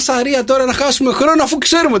κάνεις φασαρία τώρα, να χάσουμε χρόνο αφού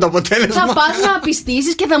ξέρουμε το αποτέλεσμα? Θα πας να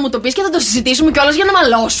απιστήσεις και θα μου το πεις και θα το συζητήσουμε κιόλας για να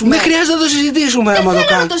μαλώσουμε. Δεν χρειάζεται να το συζητήσουμε, άμα το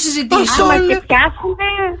κάνουμε. Να το συζητήσουμε.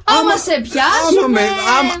 Άμα σε πιάσουμε.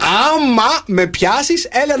 Άμα με πιάσεις,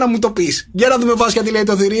 έλα να μου το πεις. Για να δούμε, Βάσια, τι λέει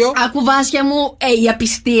το θηρίο. Άκου, Βάσια μου, η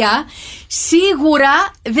απιστία σίγουρα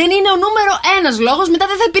δεν είναι ο νούμερο ένας λόγος. Μετά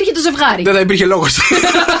δεν θα υπήρχε το ζευγάρι. Δεν θα υπήρχε λόγος.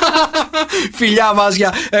 Φιλιά,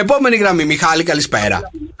 Βάσια. Επόμενη γραμμή, Μιχάλη, καλησπέρα.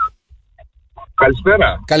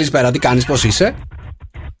 Καλησπέρα, τι κάνεις, πώς είσαι?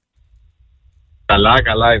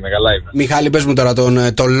 Καλά είμαι. Μιχάλη, πες μου τώρα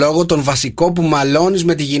τον λόγο, τον βασικό που μαλώνεις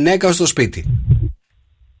με τη γυναίκα στο σπίτι.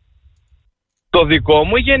 Το δικό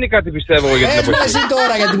μου ή γενικά τι πιστεύω για την εποχή? Πες εσύ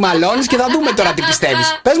τώρα γιατί μαλώνεις και θα δούμε τώρα τι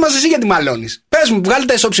πιστεύεις. Πες μας εσύ γιατί μαλώνεις. Πες μου, βγάλε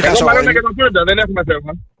τα ισόψυχα σου. Εγώ μαλώνω για τα πάντα, δεν έχουμε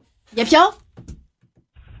θέμα. Για ποιο?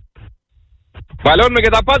 Μαλώνουμε και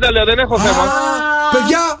τα πάντα, λέω, δεν έχω θέμα.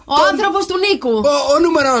 Παιδιά, ο άνθρωπος του Νίκου. Ο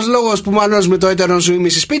νούμερος λόγος που μαλώνεις με το έτερον σου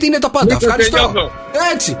ήμιση σπίτι είναι τα πάντα. Ευχαριστώ.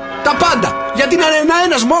 Έτσι, τα πάντα. Γιατί να είναι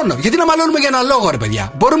ένας μόνο? Γιατί να μαλώνουμε για ένα λόγο, ρε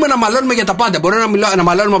παιδιά? Μπορούμε να μαλώνουμε για τα πάντα. Μπορούμε να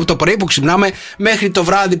μαλώνουμε από το πρωί που ξυπνάμε μέχρι το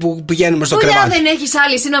βράδυ που πηγαίνουμε στο κρεβάτι. Δεν έχεις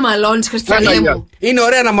άλλη εσύ να μαλώνεις, Χριστιανέ μου. Είναι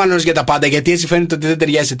ωραία να μαλώνεις για τα πάντα, γιατί έτσι φαίνεται ότι δεν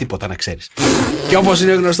ταιριάζει σε τίποτα, να ξέρεις. Και όπως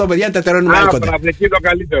είναι γνωστό, παιδιά, τα τερώνουμε άλκοντα. Το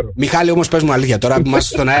καλύτερο. Μιχάλη, όμως πες μου αλήθεια τώρα που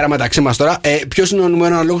είμαστε στον αέρα μεταξύ μας τώρα, ποιος είναι ο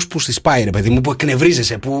νούμερο λόγος που στη σπάει, ρε παιδί μου, που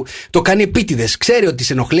εκνευρίζεσαι, που το κάνει επίτηδες, ξέρει ότι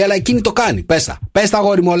σε ενοχλεί, αλλά εκείνη το κάνει? Πες τα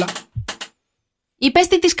αγόρι μου όλα. Ή πες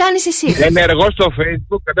τι της κάνεις εσύ. Ενεργό στο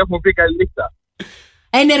Facebook και δεν έχω πει καληνύχτα.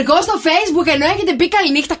 Ενεργό στο Facebook ενώ έχετε πει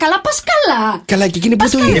καληνύχτα. Καλά, πας καλά. Καλά, και εκείνη που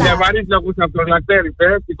το είδε. Είναι βαρύς να ακούς αυτό, να ξέρεις,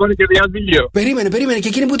 σηκώνει και διαδήλιο. Περίμενε,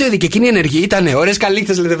 και εκείνη που το είδε, και εκείνη ενεργή ήτανε. Ωραίες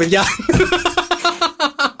καληνύχτες, λέτε, παιδιά.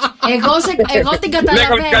 Εγώ την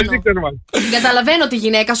καταλαβαίνω. Καταλαβαίνω τη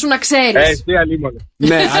γυναίκα σου, να ξέρεις. Εσύ αλίμονο.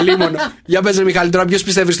 Ναι, αλίμονο. Για πες, Μιχάλη, τώρα ποιος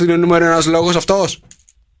πιστεύεις ότι είναι ο νούμερο ένας λόγος αυτός?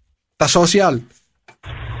 Τα social.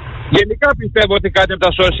 Γενικά πιστεύω ότι κάτι από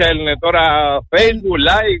τα social είναι τώρα Facebook,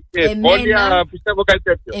 like και σχόλια, πιστεύω κάτι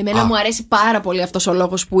τέτοιο. Εμένα μου αρέσει πάρα πολύ αυτός ο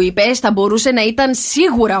λόγος που είπες. Θα μπορούσε να ήταν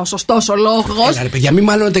σίγουρα ο σωστός ο λόγος. Έλα ρε παιδιά, μην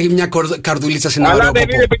μάλλονετε για μια καρδουλίτσα σε ένα ωραίο ποπό. Αλλά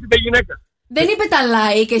δεν είναι παιδί γυναίκα. Δεν είπε τα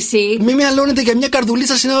like εσύ. Μην με αλώνετε για μια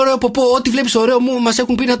καρδουλίτσα σε ένα ωραίο ποπό. Ό,τι βλέπεις ωραίο μου μας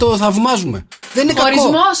έχουν πει να το θαυμάζουμε. Δεν είναι κακό.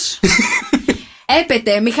 Χωρισμός.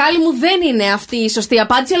 Έπεται, Μιχάλη μου, δεν είναι αυτή η σωστή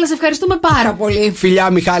απάντηση, αλλά σε ευχαριστούμε πάρα πολύ. Φιλιά,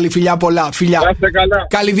 Μιχάλη, φιλιά πολλά. Φιλιά. Καλά.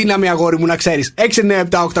 Καλή δύναμη, αγόρι μου, να ξέρεις.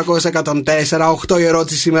 697-800-104. 8 η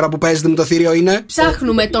ερώτηση σήμερα που παίζετε με το θηρίο είναι.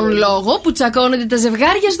 Ψάχνουμε τον λόγο που τσακώνονται τα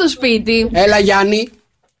ζευγάρια στο σπίτι. Έλα, Γιάννη.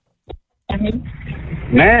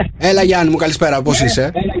 Ναι. Έλα, Γιάννη μου, καλησπέρα. Πώς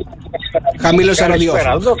είσαι? Χαμήλωσα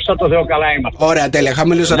ραδιόφωνο. Δόξα τω Θεώ, καλά είμαστε. Ωραία, τέλεια.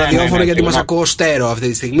 Χαμήλωσα ραδιόφωνο γιατί μας ακούω στέρεο αυτή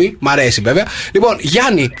τη στιγμή. Μ' αρέσει βέβαια. Λοιπόν,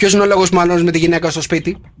 Γιάννη, ποιος είναι ο λόγος που μαλώνεις με τη γυναίκα στο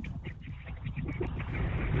σπίτι?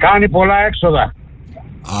 Κάνει πολλά έξοδα.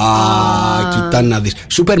 Κοιτά να δεις.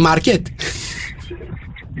 Σούπερ μάρκετ.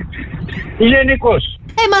 Γενικώς.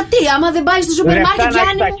 Μα τι, άμα δεν πάει στο σούπερ μάρκετ,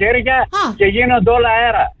 Γιάννη. Στα χέρια και γίνονται όλα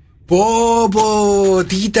αέρα.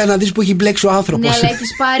 Τι κοίτα να δεις που έχει μπλέξει ο άνθρωπος. Ναι, αλλά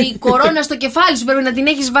έχεις πάρει κορώνα στο κεφάλι σου. Πρέπει να την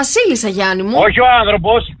έχεις βασίλισσα, Γιάννη μου. Όχι ο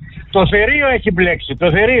άνθρωπος. Το θηρίο έχει μπλέξει.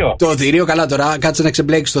 Το θηρίο, καλά τώρα. Κάτσε να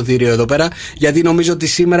ξεμπλέξει το θηρίο εδώ πέρα. Γιατί νομίζω ότι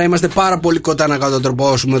σήμερα είμαστε πάρα πολύ κοντά να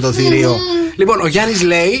κατατροπώσουμε το θηρίο. Λοιπόν, ο Γιάννης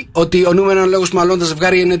λέει ότι ο νούμερο λόγος που μαλώνουν τα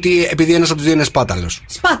ζευγάρια είναι ότι επειδή ένας από τους δύο είναι σπάταλος.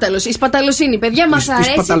 Σπάταλος. Η σπαταλοσύνη, παιδιά, μας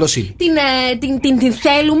αρέσει. Την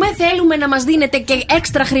θέλουμε. Θέλουμε να μας δίνετε και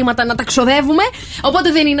έξτρα χρήματα να τα ξοδεύουμε.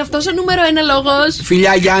 Οπότε δεν είναι αυτός ο νούμερο ένα λόγος.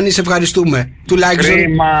 Φιλιά, Γιάννη, σε ευχαριστούμε. Τουλάχιστον.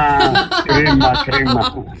 Κρίμα.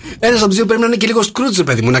 Ένας από τους δύο πρέπει να είναι και λίγο σκρούτζ,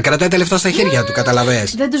 παιδί μου, να κρατάει τα λεφτά στα χέρια του,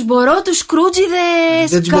 καταλαβαίνεις. Δεν τους μπορώ, τους σκρούτζιδες.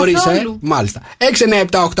 Δεν τους μπορείς, μάλιστα.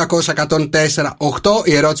 697-800-104. 8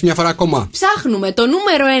 η ερώτηση μια φορά ακόμα. Ψάχνουμε το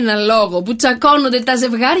νούμερο ένα λόγο που τσακώνονται τα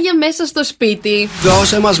ζευγάρια μέσα στο σπίτι.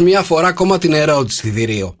 Δώσε μας μια φορά ακόμα την ερώτηση,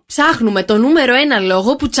 Θηρίο. Ψάχνουμε το νούμερο ένα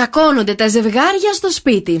λόγο που τσακώνονται τα ζευγάρια στο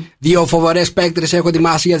σπίτι. Δύο φοβερές παίκτρες έχω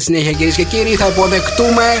ετοιμάσει για τη συνέχεια, κυρίες και κύριοι. Θα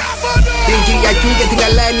υποδεχτούμε την Κυριακή και την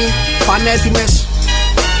Ελένη. Πανέτοιμες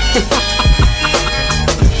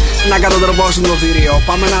να κατατροπώσουν το θηρίο.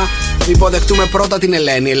 Πάμε να υποδεχτούμε πρώτα την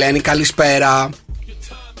Ελένη. Ελένη, καλησπέρα.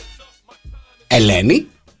 Ελένη.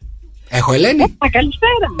 Έχω Ελένη.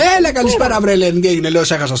 Καλησπέρα. Έλα, καλησπέρα, βρε Ελένη. Τι έγινε, λέω,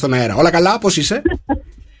 σε έχασα στον αέρα. Όλα καλά, πώς είσαι?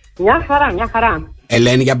 Μια χαρά.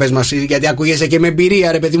 Ελένη, για πες μας, γιατί ακούγεσαι και με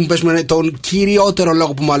εμπειρία, ρε παιδί μου, πες μου τον κυριότερο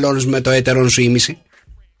λόγο που μαλώνεις με το έτερον σου ήμιση.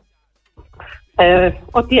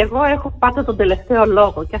 Ότι εγώ έχω πάντα τον τελευταίο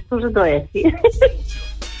λόγο και αυτός δεν το έχει.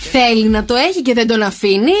 Θέλει να το έχει και δεν τον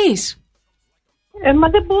αφήνεις? Μα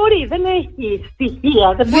δεν μπορεί, δεν έχει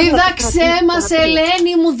στοιχεία. Δίδαξέ μας,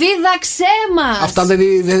 Ελένη μου, δίδαξέ μας. Αυτά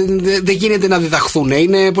δεν γίνεται να διδαχθούν.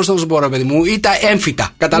 Είναι, πώς θα σου πω, ρε παιδί μου, ή τα έμφυτα.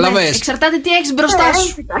 Καταλαβες. Ναι, εξαρτάται τι έχεις μπροστά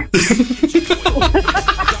σου.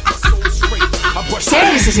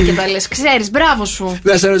 Ξέρεις εσύ και τα λες, ξέρεις, μπράβο σου.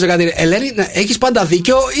 Δεν σε ρωτήσω κάτι. Ελένη, έχεις πάντα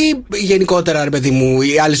δίκιο ή γενικότερα, ρε παιδί μου,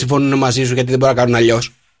 οι άλλοι συμφωνούν μαζί σου γιατί δεν μπορούν να κάνουν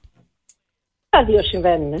αλλιώς? Τα δύο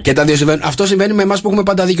συμβαίνουν. Και τα δύο συμβαίνουν. Αυτό συμβαίνει με εμάς που έχουμε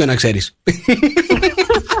πάντα δίκιο, να ξέρεις.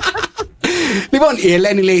 Λοιπόν, η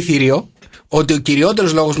Ελένη λέει θηρίο ότι ο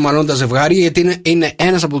κυριότερος λόγος που μαλώνουν τα ζευγάρια γιατί είναι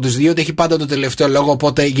ένας από τους δύο ότι έχει πάντα το τελευταίο λόγο,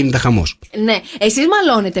 οπότε γίνεται χαμός. Ναι, εσείς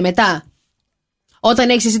μαλώνετε μετά όταν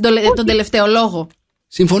έχεις εσύ τον τελευταίο λόγο?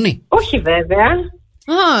 Συμφωνεί. Όχι βέβαια.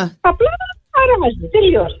 Απλά άρα μαζί,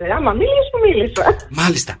 τελειώσε. Άμα μίλησα.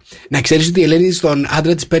 Μάλιστα. Να ξέρεις ότι η Ελένη στον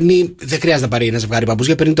άντρα της παίρνει. Δεν χρειάζεται να πάρει ένα ζευγάρι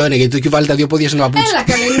παπούτσια, παίρνει το ένα γιατί το έχει βάλει τα δύο πόδια σε ένα παπούτσι. Έλα,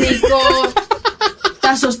 καλέ Νίκο.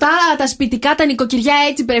 Τα σωστά, τα σπιτικά, τα νοικοκυριά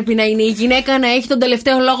έτσι πρέπει να είναι. Η γυναίκα να έχει τον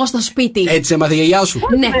τελευταίο λόγο στο σπίτι. Έτσι έμαθε η γιαγιά σου.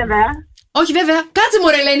 Ναι. Όχι βέβαια, κάτσε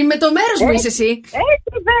μωρέ Ελένη, με το μέρος μου είσαι εσύ.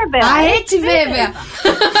 Έτσι βέβαια. Α, έτσι βέβαια.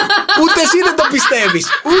 Ούτε εσύ δεν το πιστεύεις.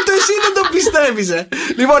 Ούτε εσύ δεν το πιστεύεις.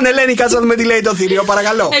 Λοιπόν, Ελένη, κάτσε να δούμε τι λέει το θηρίο,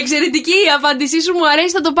 παρακαλώ. Εξαιρετική η απάντησή σου, μου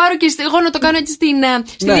αρέσει. Θα το πάρω και εγώ να το κάνω έτσι στη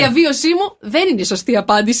διαβίωσή μου. Δεν είναι σωστή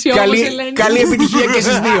απάντηση όμως, Ελένη. Καλή επιτυχία και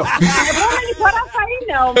στις δύο. Επόμενη φορά θα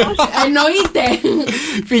είναι όμως. Εννοείται.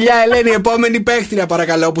 Φιλιά, Ελένη, επόμενη παίχτρια,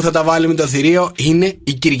 παρακαλώ, που θα τα βάλει με το θηρίο είναι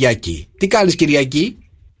η Κυριακή. Τι κάνεις, Κυριακή?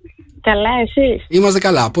 Καλά, εσείς? Είμαστε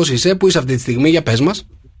καλά. Πώς είσαι, πού είσαι αυτή τη στιγμή, για πες μας.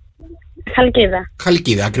 Χαλκίδα.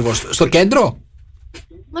 Χαλκίδα, ακριβώς. Στο κέντρο?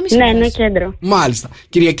 Ναι, κέντρο. Μάλιστα.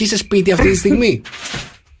 Κυριακή σε σπίτι αυτή τη στιγμή?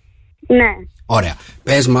 Ναι. Ωραία.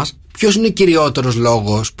 Πες μας, ποιος είναι ο κυριότερος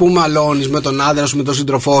λόγος που μαλώνεις με τον άντρα σου, με τον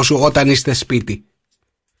σύντροφό σου όταν είστε σπίτι?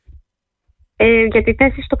 Για τη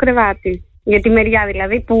θέση στο κρεβάτι. Για τη μεριά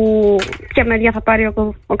δηλαδή, ποια μεριά θα πάρει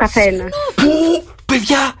ο καθένας.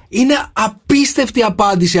 Παιδιά, είναι απίστευτη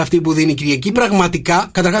απάντηση αυτή που δίνει η Κυριακή. Πραγματικά,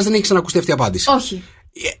 καταρχάς δεν έχει ξανακουστεί αυτή η απάντηση. Όχι.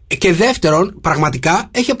 Και δεύτερον, πραγματικά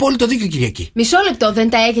έχει απόλυτο δίκιο η Κυριακή. Μισό λεπτό, δεν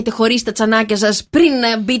τα έχετε χωρίσει τα τσανάκια σας πριν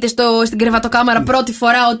να μπείτε στην κρεβατοκάμαρα πρώτη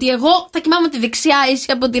φορά, ότι εγώ θα κοιμάμαι τη δεξιά, εσύ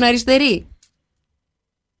από την αριστερή?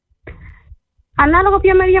 Ανάλογα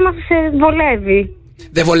ποια μεριά μας βολεύει.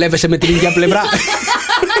 Δεν βολεύεσαι με την ίδια πλευρά?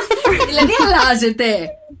 Δηλαδή αλλάζετε.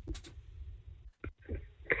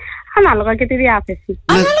 Ανάλογα και τη διάθεση.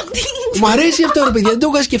 Μου αρέσει αυτό, ρε παιδιά, δεν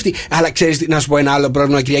το είχα σκεφτεί. Αλλά ξέρεις, να σου πω ένα άλλο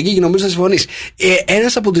πρόβλημα, Κυριακή, και νομίζω θα συμφωνείς.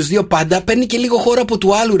 Ένας από τους δύο πάντα παίρνει και λίγο χώρο από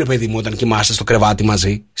του άλλου, ρε παιδί μου, όταν κοιμάστε στο κρεβάτι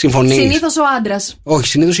μαζί. Συμφωνείς? Συνήθως ο άντρας. Όχι,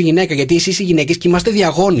 συνήθως η γυναίκα, γιατί εσείς οι γυναίκες κοιμάστε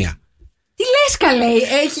διαγώνια. Τι λες καλέ,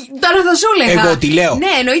 τώρα θα σου έλεγα. Εγώ τι λέω?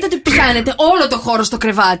 Ναι, εννοείται ότι πιάνετε όλο το χώρο στο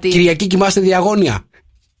κρεβάτι. Κυριακή, κοιμάστε διαγώνια?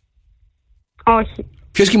 Όχι.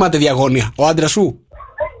 Ποιος κοιμάται διαγώνια, ο άντρας σου?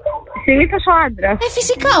 Συνήθως ο άντρας.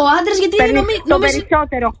 Φυσικά ο άντρας, γιατί το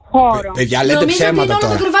περισσότερο χώρο. Παιδιά, λέτε ψέματα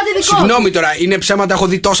τώρα. Συγγνώμη τώρα, είναι ψέματα. Έχω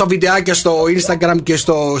δει τόσα βιντεάκια στο Instagram και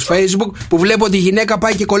στο Facebook που βλέπω ότι η γυναίκα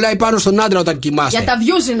πάει και κολλάει πάνω στον άντρα όταν κοιμάστε. Για τα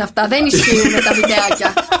views είναι αυτά, δεν ισχύουν τα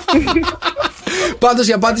βιντεάκια. Πάντως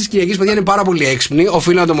η απάντηση της Κυριακής, παιδιά, είναι πάρα πολύ έξυπνη.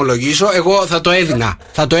 Οφείλω να το ομολογήσω. Εγώ θα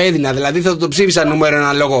το έδινα. Δηλαδή θα το ψήφισα νούμερο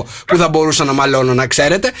ένα λόγο που θα μπορούσα να μαλώνω, να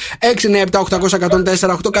ξέρετε.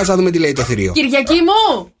 697-800-1048. Κάτσε να δούμε τι λέει το θηρίο. Κυριακή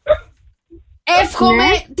μου! Εύχομαι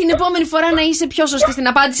την επόμενη φορά να είσαι πιο σωστή στην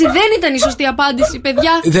απάντηση. Δεν ήταν η σωστή απάντηση,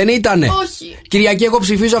 παιδιά. Δεν ήτανε. Όχι. Κυριακή, εγώ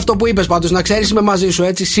ψηφίζω αυτό που είπες πάντως. Να ξέρεις, είμαι μαζί σου,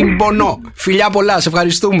 έτσι. Συμπονώ. Φιλιά πολλά, σε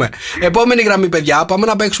ευχαριστούμε. Επόμενη γραμμή, παιδιά. Πάμε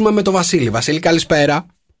να παίξουμε με το Βασίλη. Βασίλη, καλησπέρα.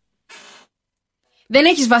 Δεν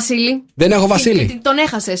έχεις Βασίλη? Δεν έχω Βασίλη. Τον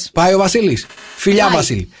έχασες. Πάει ο Βασίλης. Φιλιά,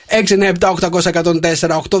 Βασίλη.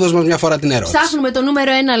 697-800-1048. Δώσ' μας μια φορά την ερώτηση. Ψάχνουμε το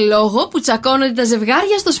νούμερο ένα λόγο που τσακώνονται τα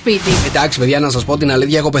ζευγάρια στο σπίτι. Εντάξει, παιδιά, να σας πω την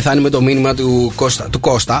αλήθεια. Έχω πεθάνει με το μήνυμα του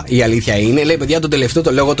Κώστα. Η αλήθεια είναι. Λέει, παιδιά, τον τελευταίο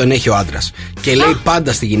το λόγο τον έχει ο άντρας. Και λέει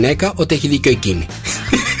πάντα στη γυναίκα ότι έχει δίκιο εκείνη.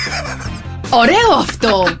 Ωραίο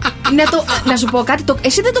αυτό! Να σου πω κάτι,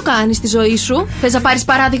 εσύ δεν το κάνεις στη ζωή σου? Θες να πάρεις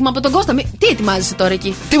παράδειγμα από τον Κώστα? Τι ετοιμάζεσαι τώρα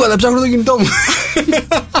εκεί? Τίποτα, ψάχνω το κινητό μου.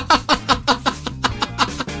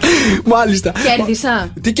 Μάλιστα.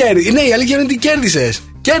 Κέρδισα. Τι κέρδισε? Ναι, η αλήθεια είναι ότι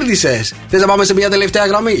κέρδισες. Θες να πάμε σε μια τελευταία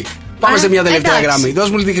γραμμή? Πάμε σε μια τελευταία γραμμή. Δώσ'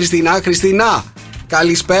 μου τη Χριστίνα. Χριστίνα,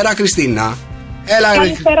 καλησπέρα, Χριστίνα.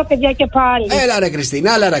 Καλησπέρα, παιδιά, και πάλι. Έλα ρε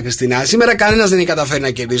Χριστίνα. Σήμερα κανένας δεν έχει καταφέρει να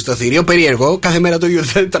κερδίσει το θηρίο. Περίεργο. Κάθε μέρα το ίδιο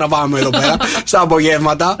δεν τραβάμε εδώ πέρα στα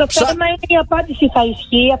απογεύματα. Το θέμα είναι η απάντηση θα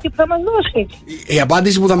ισχύει, αυτή που θα μας δώσει. Η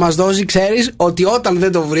απάντηση που θα μας δώσει, ξέρεις, ότι όταν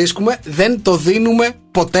δεν το βρίσκουμε, δεν το δίνουμε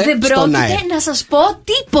ποτέ δεν στον αέρα. Δεν πρόκειται να σας πω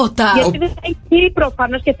τίποτα. Γιατί δεν θα ισχύει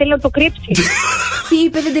προφανώς και θέλει να το κρύψει. Τι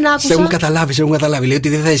είπε, δεν την άκουσα? Σε έχουν καταλάβει. Λέει ότι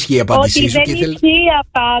δεν θα ισχύει η απάντησή ότι σου. Ότι δεν ισχύει η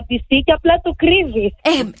απάντηση και απλά το κρύβει.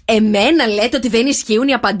 Εμένα λέτε ότι δεν ισχύουν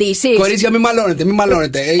οι απαντήσεις? Κορίτσια, μην μαλώνετε.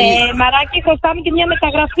 Μαράκι, χρωστάμε και μια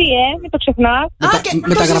μεταγραφή, μην το ξεχνάς.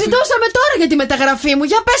 Το συζητούσαμε τώρα για τη μεταγραφή μου.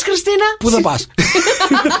 Για πες, Χριστίνα. Πού θα πας?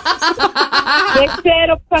 Δεν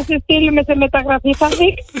ξέρω που θα σε στείλουμε σε μεταγραφή, θα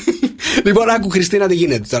δείξει. Λοιπόν, άκου, Χριστίνα, τι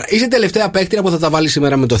γίνεται τώρα. Είσαι τελευταία παίκτρια που θα τα βάλει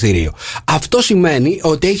σήμερα με το θηρίο. Αυτό σημαίνει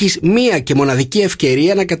ότι έχεις μία και μοναδική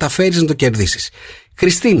ευκαιρία να καταφέρεις να το κερδίσεις.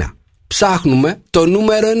 Χριστίνα, ψάχνουμε το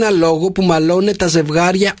νούμερο ένα λόγο που μαλώνε τα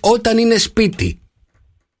ζευγάρια όταν είναι σπίτι.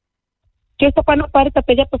 Ποιος θα πάει να πάρει τα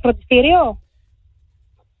παιδιά από το φροντιστήριο?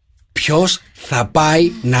 Ποιος θα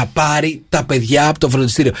πάει να πάρει τα παιδιά από το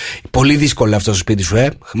φροντιστήριο? Πολύ δύσκολο αυτό στο σπίτι σου,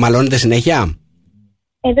 Μαλώνετε συνέχεια?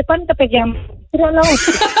 Δεν πάνε τα παιδιά μου, αλλά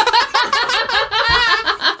όχι.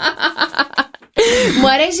 Μου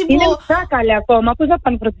αρέσει που. Είναι καλή ακόμα, πώς θα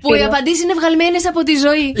πάνε φροντιστήριο? Που οι απαντήσεις είναι βγαλμένες από τη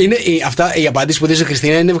ζωή. Η απάντηση που δίνει η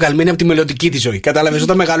Χριστίνα είναι βγαλμένη από τη μελλοντική τη ζωή. Κατάλαβες,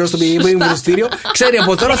 όταν μεγαλώσει το φροντιστήριο, ξέρει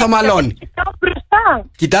από τώρα θα μαλώνει.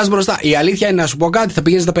 Κοιτάς μπροστά. Η αλήθεια είναι, να σου πω κάτι, θα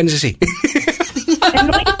πηγαίνεις να τα παίρνεις εσύ.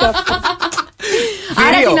 Εννοείται αυτό.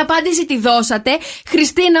 Άρα την απάντηση τη δώσατε.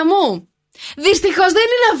 Χριστίνα μου, δυστυχώς δεν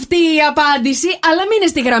είναι αυτή η απάντηση, αλλά μείνε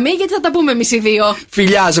στη γραμμή γιατί θα τα πούμε εμείς οι δύο.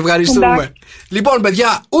 Φιλιά, σε ευχαριστούμε. Λοιπόν,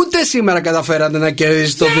 παιδιά, ούτε σήμερα καταφέρατε να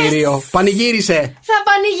κερδίσετε το θηρίο. Πανηγύρισε. Θα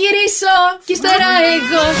πανηγυρίσω και ύστερα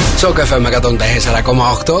εγώ. Σοκ FM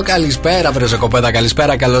 104,8. Καλησπέρα, βρεζοκοπέδα,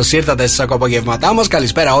 καλησπέρα. Καλώς ήρθατε στις απογεύματά μας.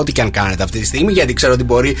 Καλησπέρα, ό,τι και αν κάνετε αυτή τη στιγμή. Γιατί ξέρω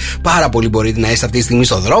ότι πάρα πολύ μπορείτε να είστε αυτή τη στιγμή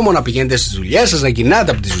στον δρόμο, να πηγαίνετε στις δουλειές σας, να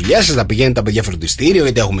κινάτε από τις δουλειές σας, να πηγαίνετε τα παιδιά φροντιστήριο,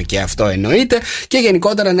 γιατί έχουμε και αυτό εννοείται. Και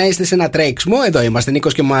γενικότερα να είστε σε ένα τρέξιμο. Εδώ είμαστε,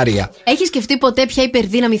 Νίκος και Μαρία. Έχεις σκεφτεί ποτέ ποια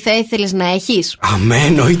υπερδύναμη θα ήθελες να έχεις? Αμέ,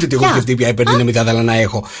 εννοείται ότι έχω σκεφτεί ποια υπερδύναμη θα ήθελα να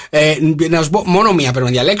έχω. Να σου πω, μόνο μία πρέπει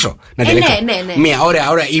να διαλέξω. Ναι. Μία, ωραία.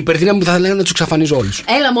 Η υπερδύναμη που θα ήθελα να τους εξαφανίζω όλους.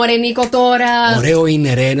 Έλα, μωρέ, Νίκο, τώρα. Ωραίο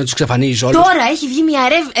είναι, ρε, να τους εξαφανίζεις όλους. Τώρα έχει βγει μια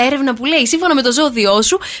έρευνα που λέει, σύμφωνα με το ζώδιό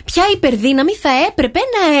σου, ποια υπερδύναμη θα έπρεπε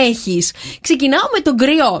να έχεις. Ξεκινάω με τον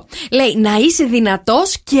κρυό. Λέει να είσαι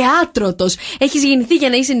δυνατός και άτρωτος. Έχεις γεννηθεί για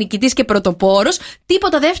να είσαι νικητής και πρωτοπόρος.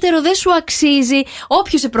 Τίποτα δεύτερο δεν σου αξίζει.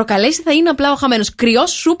 Όποιος σε προκαλέσει θα είναι απλά ο χαμένος.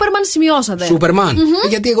 Κρυός, Σούπερμαν, σημειώσατε. Σούπερμαν.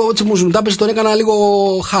 Γιατί εγώ έτσι μου ζουντάπες τον έκανα λίγο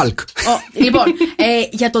Hulk. Λοιπόν,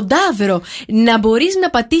 για τον Ταύρο, να μπορείς να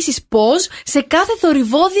πατήσεις πώς σε κάθε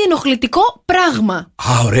θορυβόδη ενοχλητικό πράγμα.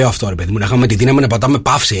 Α, ωραίο αυτό, ρε παιδί μου. Να είχαμε τη δύναμη να πατάμε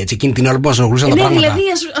παύση έτσι εκείνη την ώρα που μας ενοχλούσαν τα πράγματα. Ναι,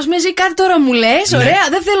 δηλαδή, ας με ζει κάτι τώρα μου λες, ωραία,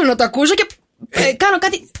 δεν θέλω να το ακούσω και. Κάνω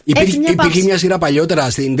κάτι. Υπήρχε μια σειρά παλιότερα,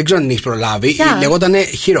 δεν ξέρω αν την έχεις προλάβει. Λεγόταν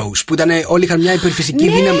Heroes, που όλοι είχαν μια υπερφυσική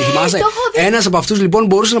δύναμη. Θυμάσαι. Ένας από αυτούς λοιπόν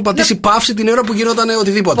μπορούσε να πατήσει παύση την ώρα που γινόταν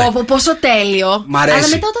οτιδήποτε. Πόσο τέλειο. Μ' αρέσει. Αλλά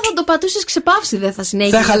μετά όταν θα το πατούσες ξεπαύση δεν θα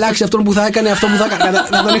συνέχιζε. Θα είχα αλλάξει αυτόν που θα έκανε αυτό που θα έκανε.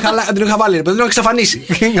 Να τον είχα βάλει, να τον εξαφανίσει.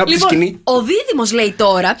 Λοιπόν, ο Δίδυμος λέει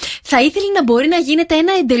τώρα θα ήθελε να μπορεί να γίνεται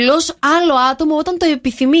ένα εντελώς άλλο άτομο όταν το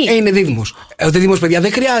επιθυμεί. Είναι Δίδυμος. Ο Δίδυμος, παιδιά,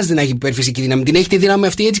 δεν χρειάζεται να έχει υπερφυσική δύναμη. Την έχει τη δύναμη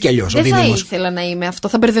αυτή έτσι κι αλλιώς. Δεν θα ήθελα να είμαι αυτό.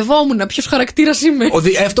 Θα μπερδευόμουν. Ποιος χαρακτήρας είμαι.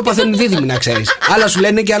 Αυτό παθαίνουν δίδυμοι, να ξέρεις. Άλλα σου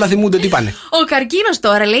λένε και άλλα θυμούνται τι πάνε. Ο καρκίνος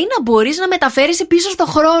τώρα λέει να μπορείς να μεταφέρεις πίσω στο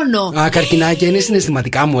χρόνο. Α, καρκινάκια είναι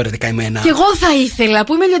συναισθηματικά μου, ρε καημένα. Κι εγώ θα ήθελα,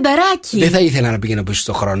 που είμαι λιονταράκι. Δεν θα ήθελα να πηγαίνω πίσω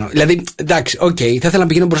στο χρόνο. Δηλαδή, εντάξει, θα ήθελα να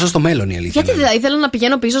πηγαίνω μπροστά στο μέλλον, η αλήθεια. Γιατί δεν θα ήθελα να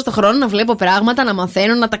πηγαίνω πίσω στο χρόνο, να βλέπω πράγματα, να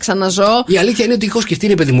μαθαίνω, να τα ξαναζώ. Η αλήθεια είναι ότι έχω σκεφτεί,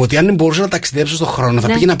 ρε παιδί μου, ότι αν μπορούσα να ταξιδέψω στο χρόνο, θα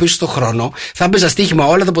πήγαινα πίσω στο χρόνο, θα έπαιζα στοίχημα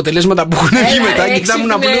όλα τα αποτελέσματα που έχουν βγει μετά και θα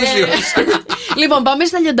ήμουν πλούσιος. Λοιπόν, πάμε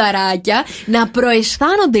στα λιονταράκια. Να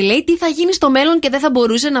προαισθάνονται, λέει, τι θα γίνει στο μέλλον και δεν θα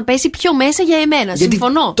μπορούσε να πέσει πιο μέσα για εμένα. Γιατί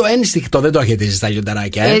συμφωνώ. Το ένστικτο δεν το έχετε εσείς στα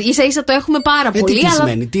λιονταράκια. Ίσα-ίσα το έχουμε πάρα πολύ. Τι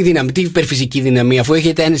σημαίνει, τι δύναμη, τι υπερφυσική δύναμη, αφού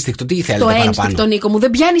έχετε ένστικτο, τι θέλετε παραπάνω. Το ένστικτο, Νίκο μου,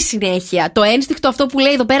 δεν πιάνει συνέχεια. Το ένστικτο αυτό που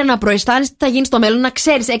λέει εδώ πέρα να προαισθάνεσαι τι θα γίνει στο μέλλον, να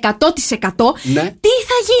ξέρεις 100% τι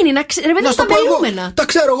θα γίνει. Ρε παιδί, τα μελούμενα. Τα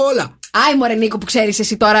ξέρω εγώ όλα. Άι μωρέ Νίκο που ξέρεις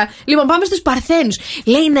εσύ τώρα. Λοιπόν, πάμε στους Παρθένους.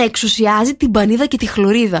 Λέει να εξουσιάζει την πανίδα και τη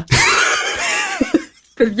χλωρίδα.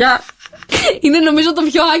 Παιδιά, είναι νομίζω το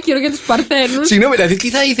πιο άκυρο για τους Παρθένους. Συγγνώμη, δηλαδή τι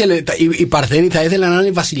θα ήθελε. Οι Παρθένοι θα ήθελαν να είναι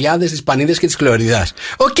οι βασιλιάδες της πανίδας και της χλωρίδας.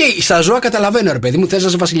 Οκ, στα ζώα καταλαβαίνω, ρε παιδί μου, θες να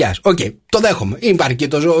είσαι βασιλιάς. Οκ, το δέχομαι. Υπάρχει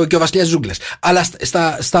και ο βασιλιάς ζούγκλας. Αλλά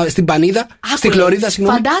στην πανίδα, στη χλωρίδα,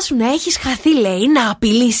 συγγνώμη. Φαντάσου να έχεις χαθεί, λέει, να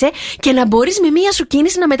απειλείσαι και να μπορείς με μία σου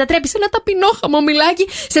κίνηση να μετατρέπεις ένα ταπεινό χαμομηλάκι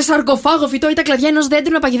σε σαρκοφάγο φυτό ή τα κλαδιά ενός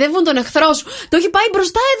δέντρου να παγιδεύουν τον εχθρό σου. Το έχει πάει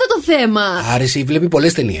μπροστά εδώ το θέμα. Άρεσε, βλέπει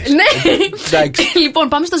πολλές ταινίες. Ναι. Λοιπόν,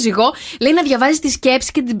 πάμε στο ζυγό. Λέει να διαβάζει τις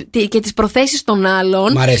σκέψεις και τις προθέσεις των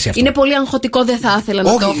άλλων. Μ' αρέσει αυτό. Είναι πολύ αγχωτικό, δεν θα ήθελα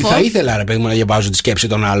να το έχω. Θα ήθελα, ρε παιδί μου, να διαβάζω τη σκέψη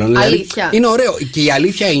των άλλων. Αλήθεια. Είναι ωραίο. Και η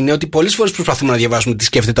αλήθεια είναι ότι πολλές φορές προσπαθούμε να διαβάσουμε τι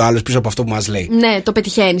σκέφτεται ο άλλος πίσω από αυτό που μας λέει. Ναι, το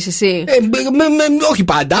πετυχαίνεις εσύ. Όχι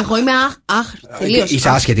πάντα. Εγώ είμαι άχρηστη. Είσαι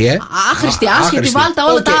άσχετη, Άχρηστη, βάλτα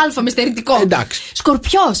όλα τα αλφα με στερητικό. Εντάξει.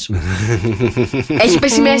 Σκορπιός. Έχει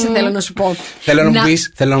πέσει μέσα, θέλω να σου πω. Θέλω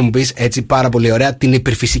να μου πεις έτσι πάρα πολύ ωραία την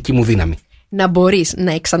υπερφυσική μου δύναμη. Να μπορείς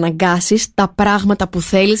να εξαναγκάσεις τα πράγματα που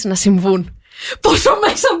θέλεις να συμβούν. Πόσο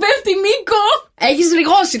μέσα πέφτει, Νίκο! Έχεις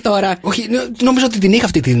ρηγώσει τώρα. Όχι, νόμιζα ότι την είχα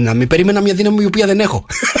αυτή τη δύναμη. Περίμενα μια δύναμη η οποία δεν έχω.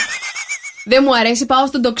 Δεν μου αρέσει, πάω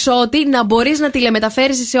στον τοξότη να μπορείς να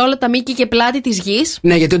τηλεμεταφέρεις σε όλα τα μήκη και πλάτη της γης.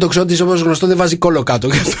 Ναι, γιατί ο τοξότης, όπως γνωστό, δεν βάζει κόλλο κάτω.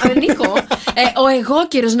 Νίκο, ο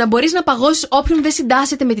εγώκερος να μπορείς να παγώσεις όποιον δεν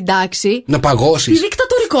συντάσσεται με την τάξη. Να παγώσεις. Τι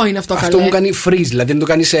δικτατορικό είναι αυτό, αυτό μου κάνει freeze, δηλαδή να το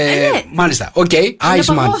κάνεις. Μάλιστα, οκ.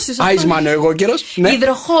 Iceman ο εγώκερος.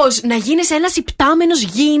 Υδροχός, να γίνεις ένας υπτάμενος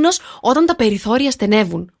γήινος όταν τα περιθώρια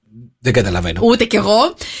στενεύουν. Δεν καταλαβαίνω. Ούτε κι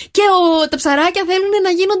εγώ. Και τα ψαράκια θέλουν να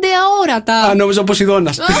γίνονται αόρατα. Νόμιζα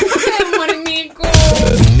Ποσειδώνας.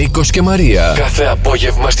 Νίκος και Μαρία. Κάθε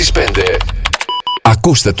απόγευμα στις 5.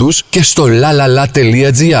 Ακούστε τους και στο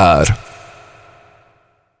lalala.gr.